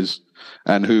audiences,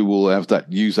 and who will have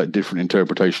use that different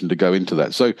interpretation to go into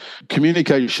that. So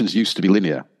communications used to be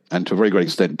linear and to a very great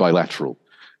extent bilateral.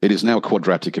 It is now a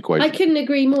quadratic equation. I couldn't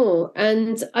agree more.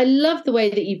 And I love the way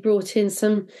that you brought in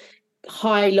some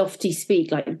high lofty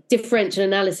speak, like differential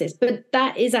analysis, but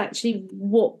that is actually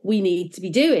what we need to be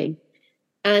doing,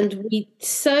 and we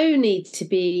so need to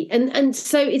be and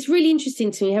so it's really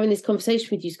interesting to me having this conversation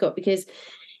with you, Scott, because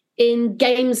in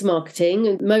games marketing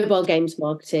and mobile games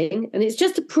marketing, and it's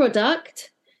just a product,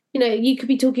 you could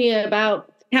be talking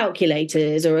about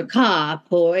calculators or a cup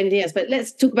or anything else, but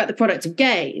let's talk about the product of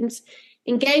games.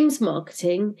 In games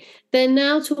marketing, they're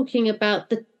now talking about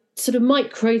the sort of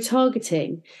micro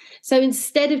targeting. So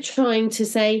instead of trying to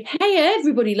say, hey,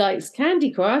 everybody likes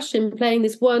Candy Crush and playing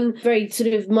this one very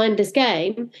sort of mindless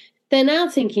game, they're now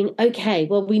thinking, okay,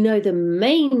 well, we know the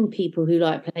main people who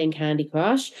like playing Candy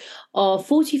Crush are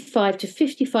 45 to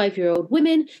 55-year-old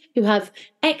women who have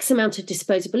X amount of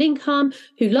disposable income,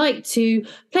 who like to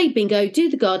play bingo, do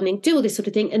the gardening, do all this sort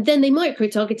of thing. And then they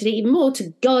micro-targeted it even more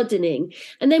to gardening.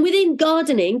 And then within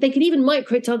gardening, they could even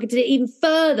micro-targeted it even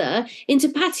further into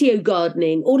patio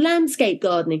gardening or landscape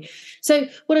gardening. So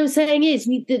what I'm saying is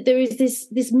there is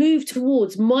this move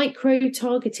towards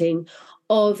micro-targeting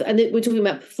and we're talking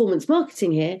about performance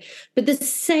marketing here, but the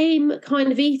same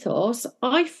kind of ethos,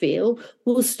 I feel,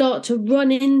 will start to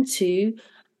run into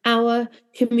our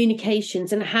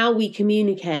communications and how we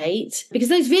communicate, because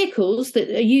those vehicles that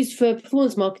are used for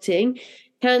performance marketing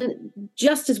can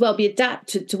just as well be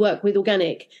adapted to work with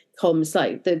organic comms,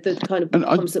 like the kind of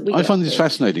comms that we I find this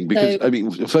fascinating because,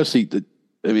 firstly,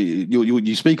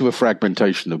 you speak of a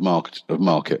fragmentation of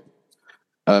market,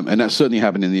 and that's certainly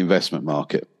happened in the investment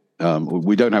market.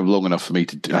 We don't have long enough for me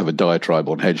to have a diatribe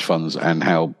on hedge funds and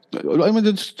how.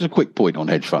 Just a quick point on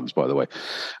hedge funds, by the way.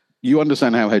 You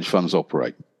understand how hedge funds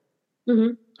operate.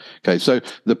 Mm-hmm. Okay, so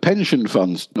the pension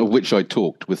funds of which I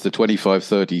talked with the 25,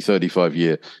 30,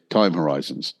 35-year time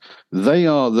horizons, they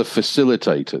are the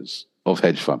facilitators of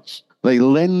hedge funds. They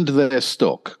lend their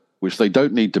stock, which they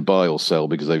don't need to buy or sell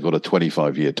because they've got a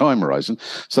 25-year time horizon.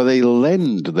 So they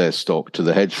lend their stock to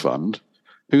the hedge fund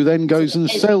who then goes and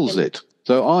sells it.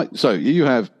 So you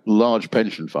have large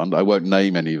pension fund. I won't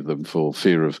name any of them for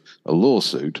fear of a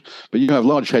lawsuit, but you have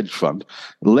large hedge fund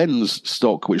lends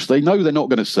stock which they know they're not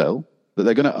going to sell, that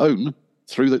they're going to own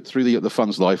through the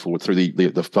fund's life or through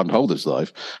the fund holder's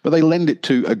life, but they lend it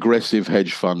to aggressive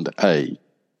hedge fund A,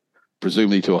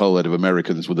 presumably to a whole lot of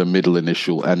Americans with a middle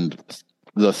initial and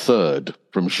the third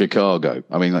from Chicago.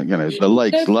 I mean, the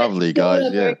lake's lovely,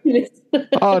 guys. Yeah.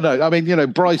 Oh no, I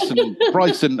mean,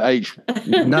 Bryson H.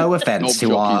 No offense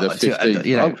to our,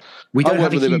 we don't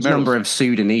have a huge number of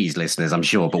Sudanese listeners, I'm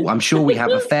sure, but I'm sure we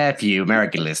have a fair few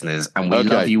American listeners, and we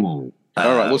love you all.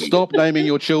 All right, well, stop naming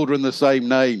your children the same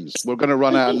names. We're going to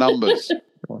run out of numbers.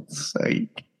 For God's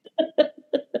sake.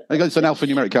 It's an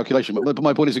alphanumeric calculation, but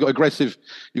my point is you've got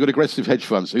aggressive hedge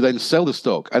funds who then sell the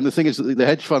stock. And the thing is that the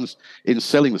hedge funds, in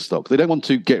selling the stock, they don't want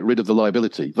to get rid of the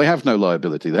liability. They have no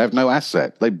liability. They have no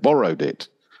asset. They borrowed it.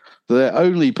 Their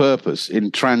only purpose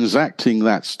in transacting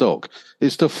that stock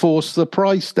is to force the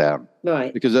price down.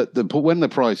 Right. Because when the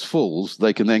price falls,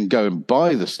 they can then go and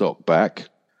buy the stock back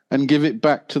and give it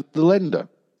back to the lender.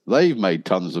 They've made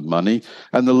tons of money,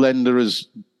 and the lender has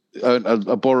earned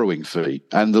a borrowing fee.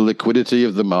 And the liquidity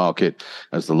of the market,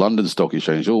 as the London Stock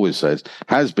Exchange always says,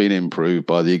 has been improved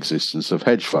by the existence of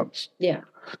hedge funds. Yeah.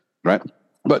 Right?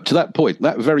 But to that point,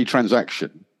 that very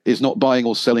transaction is not buying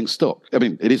or selling stock. I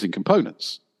mean, it is in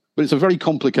components, but it's a very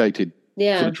complicated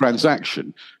sort of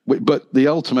transaction. But the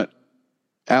ultimate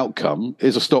outcome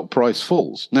is a stock price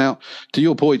falls. Now, to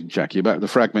your point, Jackie, about the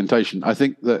fragmentation, I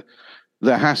think that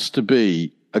there has to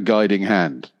be a guiding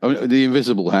hand. I mean, the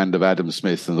invisible hand of Adam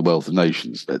Smith and the Wealth of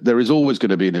Nations. There is always going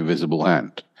to be an invisible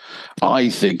hand. I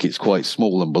think it's quite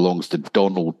small and belongs to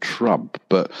Donald Trump.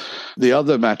 But the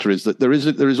other matter is that there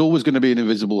is always going to be an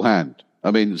invisible hand. I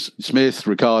mean, Smith,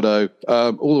 Ricardo,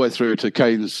 all the way through to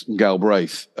Keynes and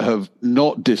Galbraith have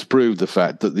not disproved the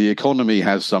fact that the economy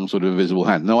has some sort of invisible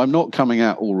hand. Now, I'm not coming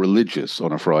out all religious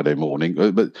on a Friday morning,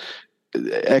 but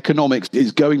economics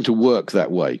is going to work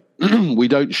that way. We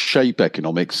don't shape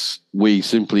economics. We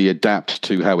simply adapt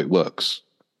to how it works.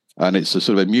 And it's a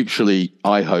sort of a mutually,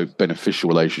 I hope, beneficial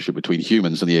relationship between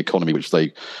humans and the economy, which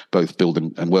they both build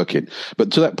and work in.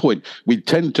 But to that point, we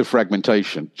tend to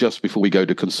fragmentation just before we go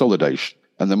to consolidation.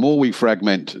 And the more we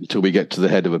fragment until we get to the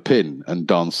head of a pin and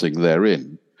dancing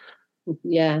therein,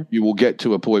 you will get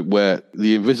to a point where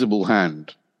the invisible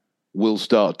hand will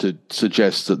start to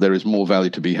suggest that there is more value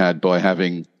to be had by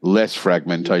having less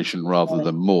fragmentation rather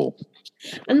than more.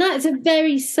 And that's a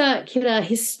very circular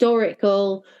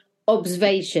historical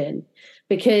observation,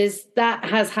 because that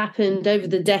has happened over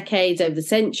the decades, over the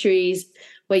centuries,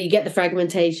 where you get the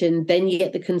fragmentation, then you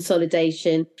get the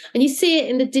consolidation, and you see it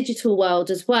in the digital world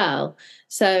as well.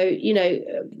 So,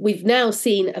 we've now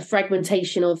seen a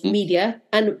fragmentation of media,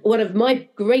 and one of my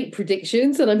great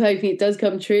predictions, and I'm hoping it does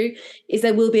come true, is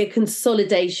there will be a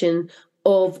consolidation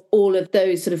of all of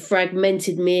those sort of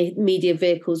fragmented media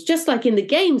vehicles, just like in the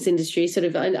games industry.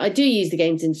 I do use the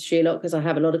games industry a lot because I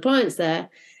have a lot of clients there.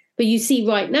 But you see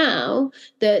right now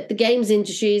that the games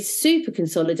industry is super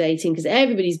consolidating because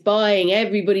everybody's buying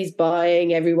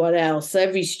everyone else.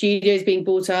 Every studio is being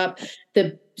bought up.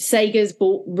 The Sega's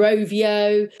bought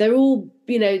Rovio. They're all,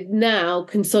 now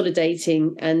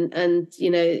consolidating. And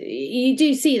you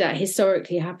do see that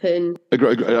historically happen.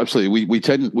 Absolutely.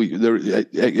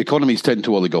 Economies tend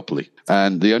to oligopoly.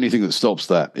 And the only thing that stops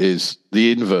that is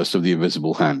the inverse of the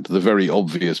invisible hand, the very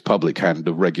obvious public hand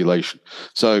of regulation.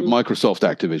 So Microsoft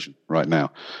Activision right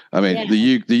now. I mean,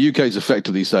 the UK is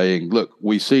effectively saying, look,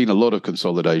 we've seen a lot of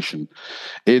consolidation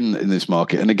in this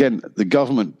market. And again, the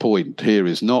government point here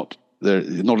is not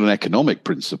an economic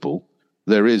principle.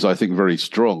 There is, I think, very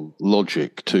strong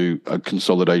logic to a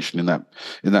consolidation in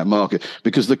that market,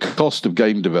 because the cost of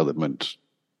game development,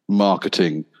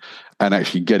 marketing, and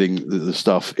actually getting the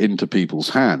stuff into people's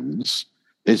hands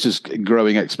is just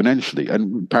growing exponentially.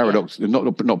 And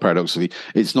not paradoxically,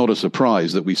 it's not a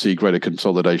surprise that we see greater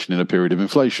consolidation in a period of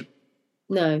inflation.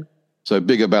 No. So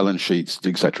bigger balance sheets,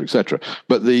 et cetera, et cetera.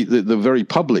 But the very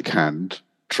public hand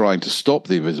trying to stop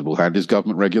the invisible hand is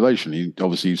government regulation.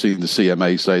 You've seen the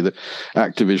CMA say that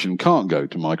Activision can't go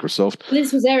to Microsoft.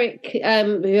 This was Eric,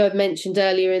 who I've mentioned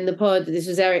earlier in the pod. This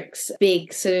was Eric's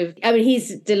big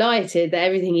he's delighted that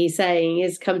everything he's saying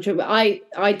has come true. But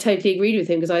I totally agreed with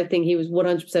him because I think he was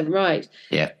 100% right.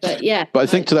 Yeah. But I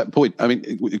think to that point, I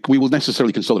mean, we will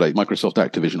necessarily consolidate Microsoft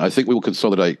Activision. I think we will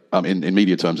consolidate in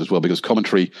media terms as well, because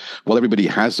commentary, while everybody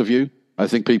has a view, I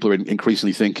think people are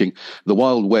increasingly thinking the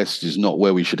Wild West is not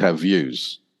where we should have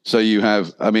views. So you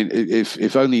have, I mean,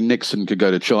 if only Nixon could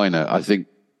go to China, I think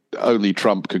only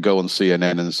Trump could go on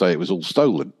CNN and say it was all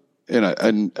stolen.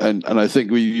 and I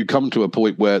think you come to a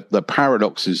point where the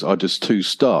paradoxes are just too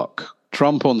stark.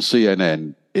 Trump on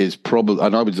CNN is probably,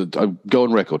 and I go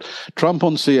on record, Trump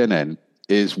on CNN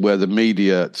is where the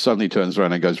media suddenly turns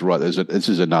around and goes, right, this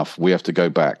is enough. We have to go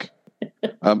back.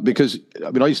 Because,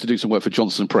 I used to do some work for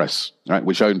Johnson Press, right,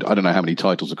 which owned, I don't know how many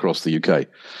titles across the UK,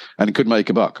 and it could make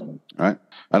a buck, right?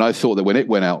 And I thought that when it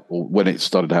went out, or when it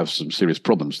started to have some serious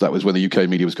problems, that was when the UK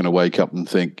media was going to wake up and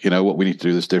think, we need to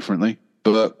do this differently.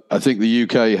 But I think the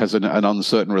UK has an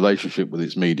uncertain relationship with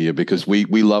its media because we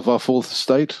love our fourth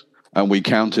estate. And we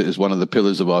count it as one of the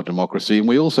pillars of our democracy. And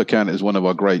we also count it as one of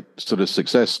our great sort of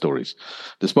success stories,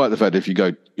 despite the fact if you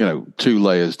go, 2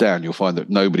 layers down, you'll find that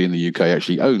nobody in the UK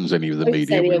actually owns any of the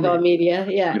media. Any of our media,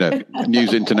 yeah.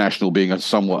 News International being a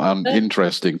somewhat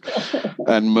uninteresting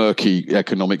and murky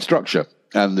economic structure.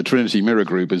 And the Trinity Mirror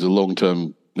Group is a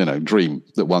long-term, dream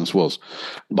that once was.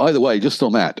 By the way, just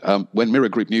on that, when Mirror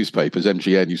Group newspapers,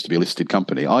 MGN, used to be a listed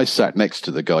company, I sat next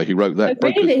to the guy who wrote that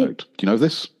broker's note. Do you know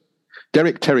this?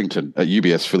 Derek Terrington at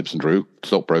UBS Phillips & Drew,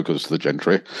 stockbrokers to the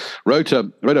gentry, wrote a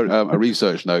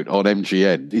research note on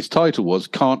MGN. His title was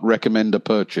 "Can't Recommend a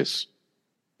Purchase."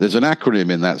 There's an acronym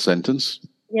in that sentence.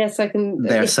 Yes, I can.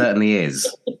 There certainly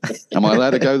is. Am I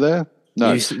allowed to go there?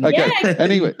 No. Okay. Yes.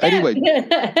 Anyway.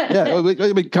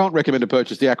 Yeah. Can't recommend a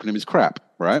purchase. The acronym is crap,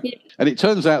 right? Yeah. And it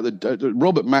turns out that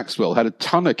Robert Maxwell had a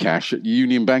ton of cash at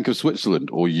Union Bank of Switzerland,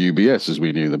 or UBS as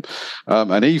we knew them.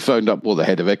 And he phoned up, the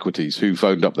head of equities, who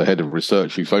phoned up the head of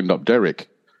research, who phoned up Derek.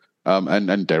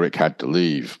 And Derek had to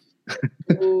leave.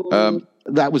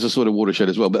 That was a sort of watershed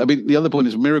as well. But the other point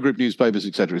is Mirror Group newspapers,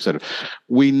 et cetera, et cetera.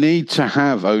 We need to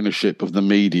have ownership of the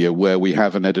media where we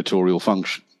have an editorial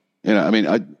function.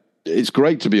 It's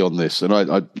great to be on this, and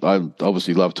I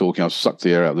obviously love talking. I've sucked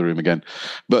the air out of the room again.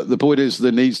 But the point is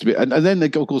there needs to be, and then,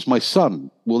 of course, my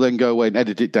son will then go away and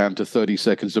edit it down to 30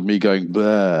 seconds of me going,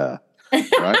 blah.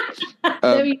 Right?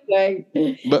 There we go.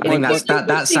 But I think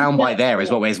that soundbite there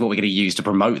is what we're going to use to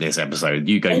promote this episode.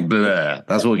 You going blur.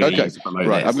 That's what we're going to use to promote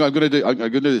right. this. I'm going to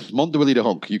do this. Montewilli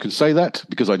honk. You can say that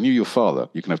because I knew your father.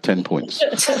 You can have 10 points.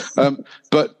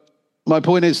 But my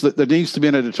point is that there needs to be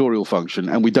an editorial function,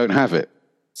 and we don't have it.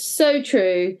 So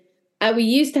true. We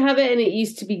used to have it, and it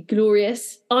used to be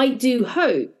glorious. I do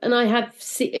hope, and I have,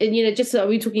 just are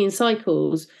we talking in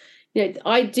cycles?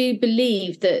 I do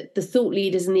believe that the thought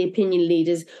leaders and the opinion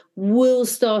leaders will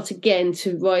start again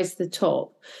to rise to the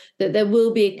top. That there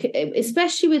will be,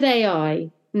 especially with AI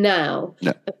now,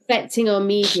 affecting our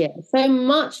media so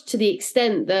much to the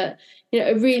extent that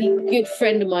a really good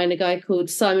friend of mine, a guy called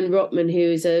Simon Rotman, who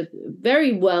is a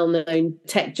very well-known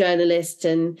tech journalist,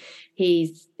 and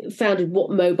he's founded What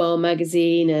Mobile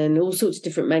magazine and all sorts of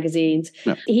different magazines.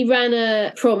 Yeah. He ran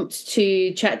a prompt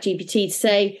to ChatGPT to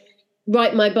say,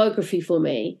 write my biography for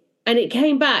me. And it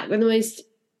came back with the most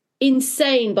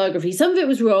insane biography. Some of it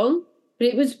was wrong, but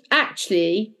it was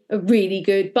actually a really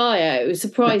good bio. It was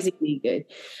surprisingly good.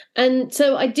 And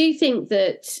so I do think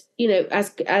that,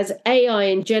 as AI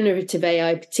and generative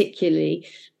AI particularly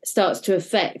starts to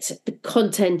affect the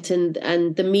content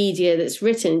and the media that's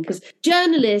written, because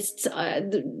journalists,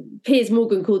 Piers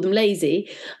Morgan called them lazy.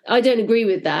 I don't agree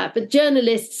with that, but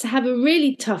journalists have a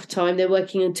really tough time. They're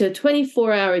working onto a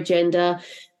 24-hour agenda.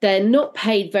 They're not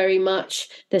paid very much.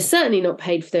 They're certainly not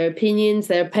paid for their opinions.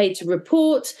 They're paid to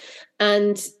report.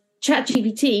 And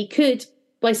ChatGPT could,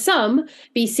 by some,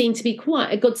 be seen to be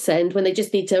quite a godsend when they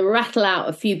just need to rattle out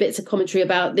a few bits of commentary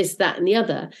about this, that, and the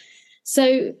other.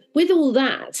 So with all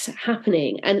that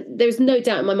happening, and there's no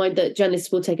doubt in my mind that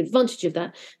journalists will take advantage of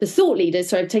that, the thought leaders,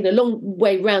 so I've taken a long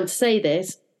way round to say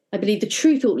this, I believe the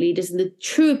true thought leaders and the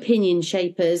true opinion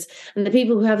shapers and the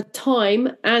people who have time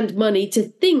and money to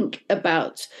think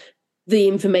about the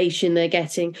information they're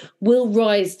getting will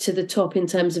rise to the top in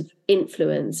terms of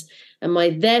influence. And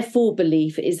my therefore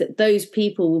belief is that those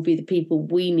people will be the people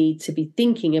we need to be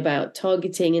thinking about,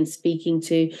 targeting and speaking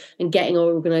to and getting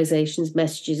our organisations'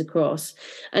 messages across.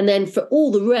 And then for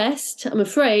all the rest, I'm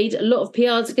afraid a lot of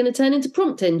PRs are going to turn into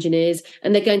prompt engineers,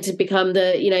 and they're going to become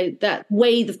that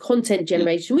wave of content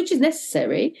generation, which is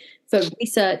necessary for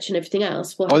research and everything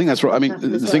else. I think that's right. I mean,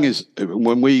 the thing is,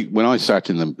 when I sat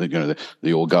in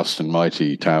the august and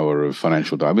mighty tower of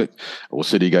Financial Times or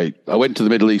Citygate, I went to the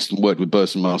Middle East and worked with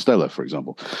Burson Marsteller, for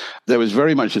example. There was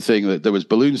very much a thing that there was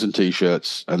balloons and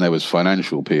T-shirts and there was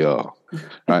financial PR,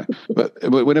 right? But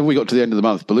whenever we got to the end of the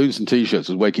month, balloons and T-shirts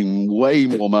was making way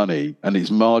more money and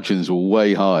its margins were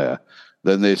way higher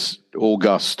than this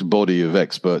august body of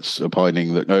experts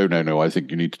opining that, no, I think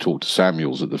you need to talk to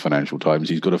Samuels at the Financial Times.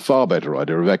 He's got a far better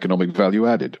idea of economic value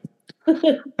added.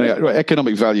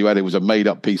 Economic value added was a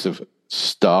made-up piece of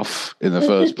stuff in the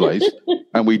first place,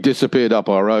 and we disappeared up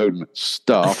our own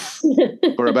stuff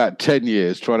for about 10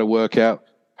 years trying to work out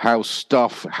how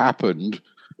stuff happened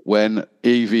when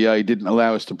EVA didn't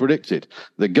allow us to predict it.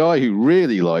 The guy who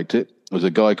really liked it was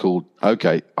a guy called,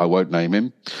 okay, I won't name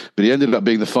him, but he ended up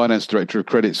being the finance director of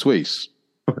Credit Suisse.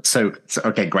 So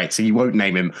okay, great. So you won't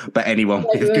name him, but anyone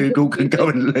with Google can go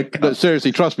and look up. But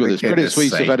seriously, trust me on this. Credit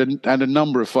Suisse sake. have had a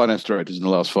number of finance directors in the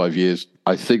last 5 years.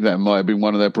 I think that might have been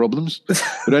one of their problems.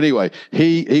 But anyway,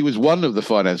 he was one of the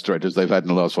finance directors they've had in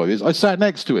the last 5 years. I sat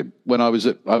next to him when I was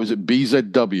at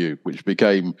BZW, which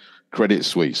became Credit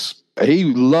Suisse. He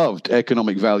loved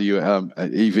economic value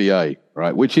at EVA,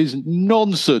 right? Which is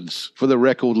nonsense for the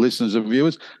record, listeners and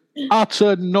viewers.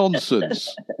 Utter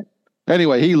nonsense.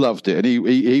 Anyway, he loved it, and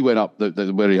he went up the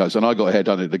very high, and I got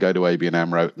headhunted to go to ABN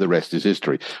AMRO. The rest is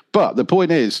history. But the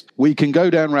point is, we can go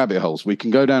down rabbit holes. We can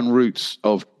go down routes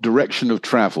of direction of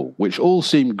travel, which all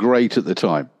seemed great at the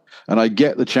time. And I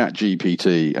get the chat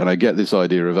GPT, and I get this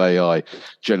idea of AI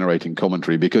generating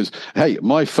commentary because, hey,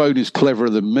 my phone is cleverer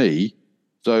than me,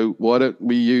 so why don't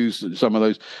we use some of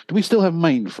those? Do we still have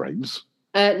mainframes?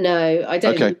 No, I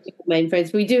don't Okay. think we have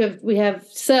mainframes. We have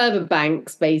server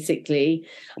banks, basically.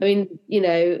 I mean,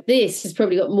 this has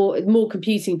probably got more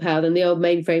computing power than the old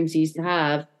mainframes used to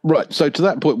have. Right. So to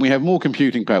that point, we have more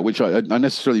computing power, which I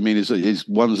necessarily mean is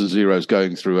ones and zeros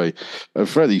going through a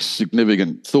fairly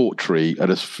significant thought tree at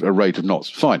a rate of knots.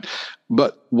 Fine.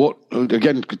 But what,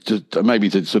 again, maybe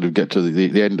to sort of get to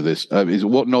the end of this, is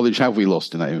what knowledge have we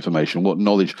lost in that information?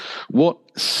 What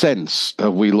sense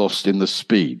have we lost in the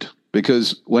speed?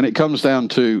 Because when it comes down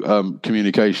to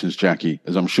communications, Jackie,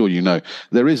 as I'm sure you know,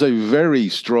 there is a very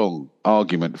strong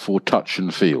argument for touch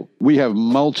and feel. We have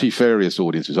multifarious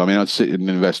audiences. I mean, I sit in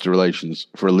investor relations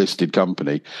for a listed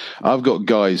company. I've got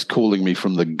guys calling me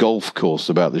from the golf course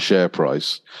about the share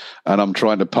price, and I'm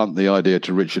trying to punt the idea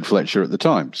to Richard Fletcher at the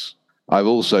Times. I've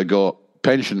also got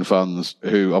pension funds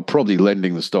who are probably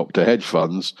lending the stock to hedge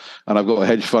funds, and I've got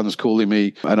hedge funds calling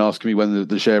me and asking me when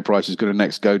the share price is going to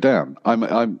next go down.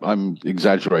 I'm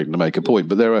exaggerating to make a point,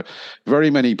 but there are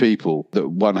very many people that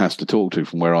one has to talk to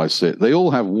from where I sit. They all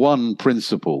have one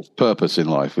purpose in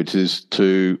life, which is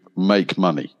to make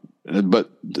money.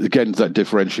 But again, that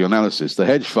differential analysis, the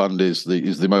hedge fund is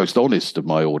the most honest of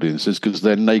my audiences because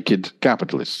they're naked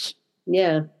capitalists.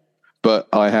 Yeah. But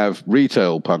I have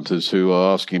retail punters who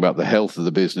are asking about the health of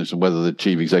the business and whether the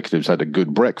chief executives had a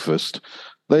good breakfast.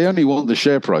 They only want the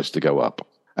share price to go up.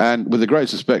 And with the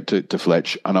great respect to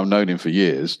Fletch, and I've known him for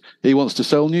years, he wants to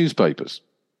sell newspapers,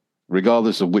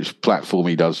 regardless of which platform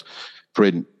he does,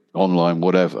 print, online,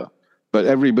 whatever. But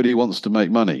everybody wants to make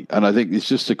money. And I think it's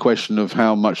just a question of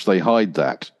how much they hide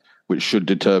that, which should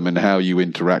determine how you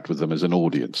interact with them as an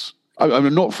audience.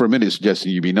 I'm not for a minute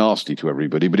suggesting you be nasty to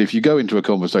everybody, but if you go into a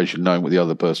conversation knowing what the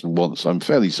other person wants, I'm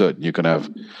fairly certain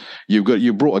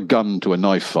you brought a gun to a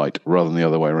knife fight rather than the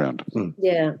other way around.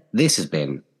 Yeah. This has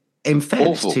been, in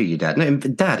fairness Awful. to you, Dad. No,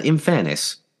 Dad, in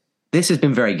fairness, this has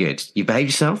been very good. You behaved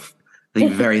yourself. I think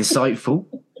you're very insightful.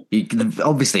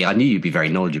 Obviously, I knew you'd be very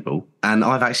knowledgeable, and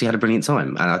I've actually had a brilliant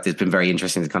time. And it's been very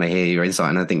interesting to kind of hear your insight.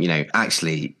 And I think,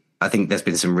 actually, I think there's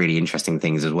been some really interesting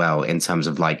things as well in terms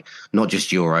of like not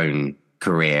just your own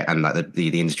career and like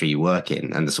the industry you work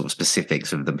in and the sort of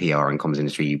specifics of the PR and comms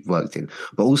industry you've worked in,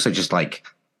 but also just like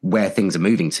where things are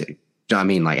moving to. Do you know what I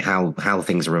mean? Like how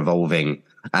things are evolving,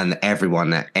 and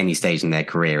everyone at any stage in their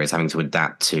career is having to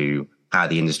adapt to how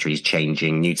the industry is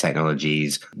changing, new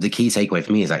technologies. The key takeaway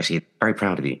for me is actually very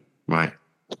proud of you, right?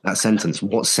 That sentence,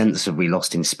 what sense have we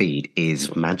lost in speed,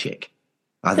 is magic.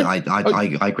 I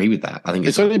agree with that. I think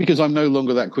it's only because I'm no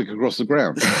longer that quick across the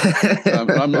ground.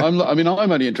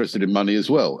 I'm only interested in money as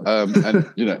well,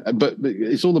 but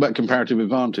it's all about comparative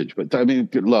advantage. But I mean,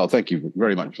 Lyle, thank you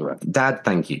very much for that. Dad,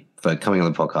 thank you for coming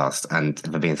on the podcast and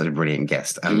for being such a brilliant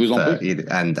guest. And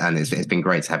it's been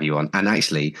great to have you on. And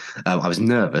actually, I was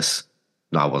nervous.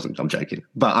 No, I wasn't. I'm joking.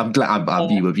 But I'm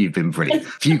glad you've been brilliant. A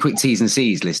few quick T's and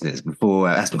C's, listeners, before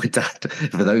that's my dad.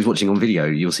 For those watching on video,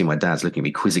 you'll see my dad's looking at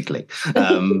me quizzically.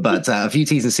 But a few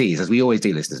T's and C's, as we always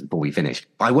do, listeners, before we finish.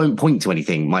 I won't point to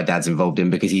anything my dad's involved in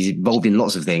because he's involved in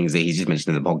lots of things that he's just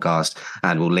mentioned in the podcast,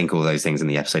 and we'll link all those things in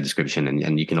the episode description.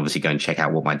 And you can obviously go and check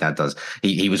out what my dad does.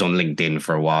 He was on LinkedIn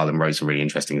for a while and wrote some really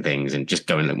interesting things, and just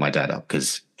go and look my dad up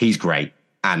because he's great.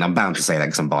 And I'm bound to say that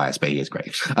because I'm biased, but he is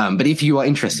great. But if you are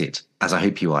interested, as I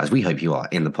hope you are, as we hope you are,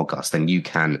 in the podcast, then you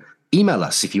can email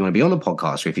us if you want to be on the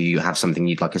podcast or if you have something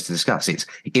you'd like us to discuss. It's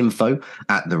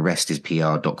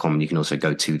info@therestispr.com. You can also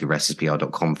go to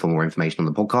therestispr.com for more information on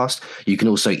the podcast. You can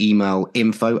also email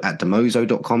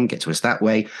info@demozo.com, get to us that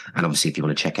way. And obviously, if you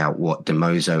want to check out what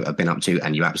Demozo have been up to,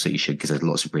 and you absolutely should, because there's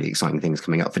lots of really exciting things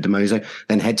coming up for Demozo,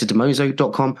 then head to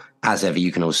demozo.com. As ever,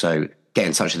 you can also get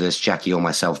in touch with us, Jackie or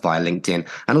myself, via LinkedIn,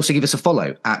 and also give us a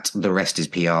follow at The Rest is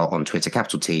PR on Twitter,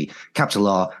 capital T, capital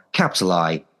R, capital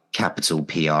I, capital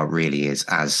PR. Really is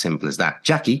as simple as that.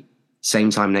 Jackie, same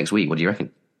time next week. What do you reckon?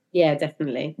 Yeah,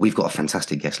 definitely. We've got a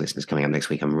fantastic guest listeners coming up next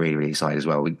week. I'm really, really excited as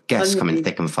well. Guests coming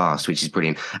thick and fast, which is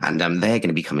brilliant. And they're going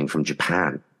to be coming from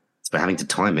Japan. So we're having to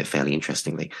time it fairly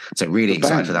interestingly. So really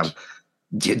excited for that.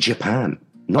 Japan.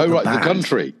 Not the band.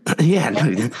 country. Yeah,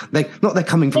 no, they're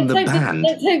coming from the band.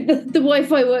 Let's hope the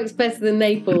Wi-Fi works better than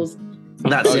Naples.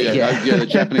 That's it. Yeah, the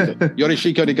Japanese.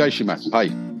 Yorishiko negaishimasu. Hey,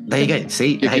 there you go.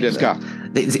 See,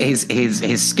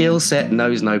 his skill set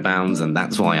knows no bounds, and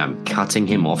that's why I'm cutting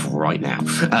him off right now.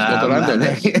 Could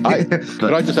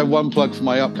I just have one plug for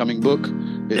my upcoming book?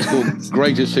 It's called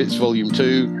Greatest Hits Volume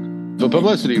 2. For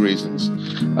publicity reasons,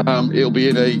 it'll be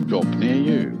in a shop near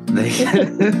you.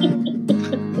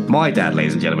 My dad,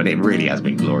 ladies and gentlemen, it really has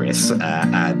been glorious,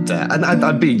 and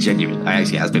I'm being genuine. It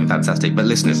actually has been fantastic. But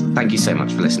listeners, thank you so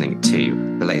much for listening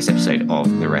to the latest episode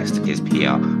of The Rest is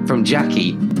PR. From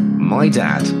Jackie, my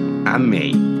dad, and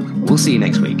me. We'll see you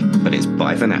next week, but it's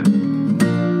bye for now.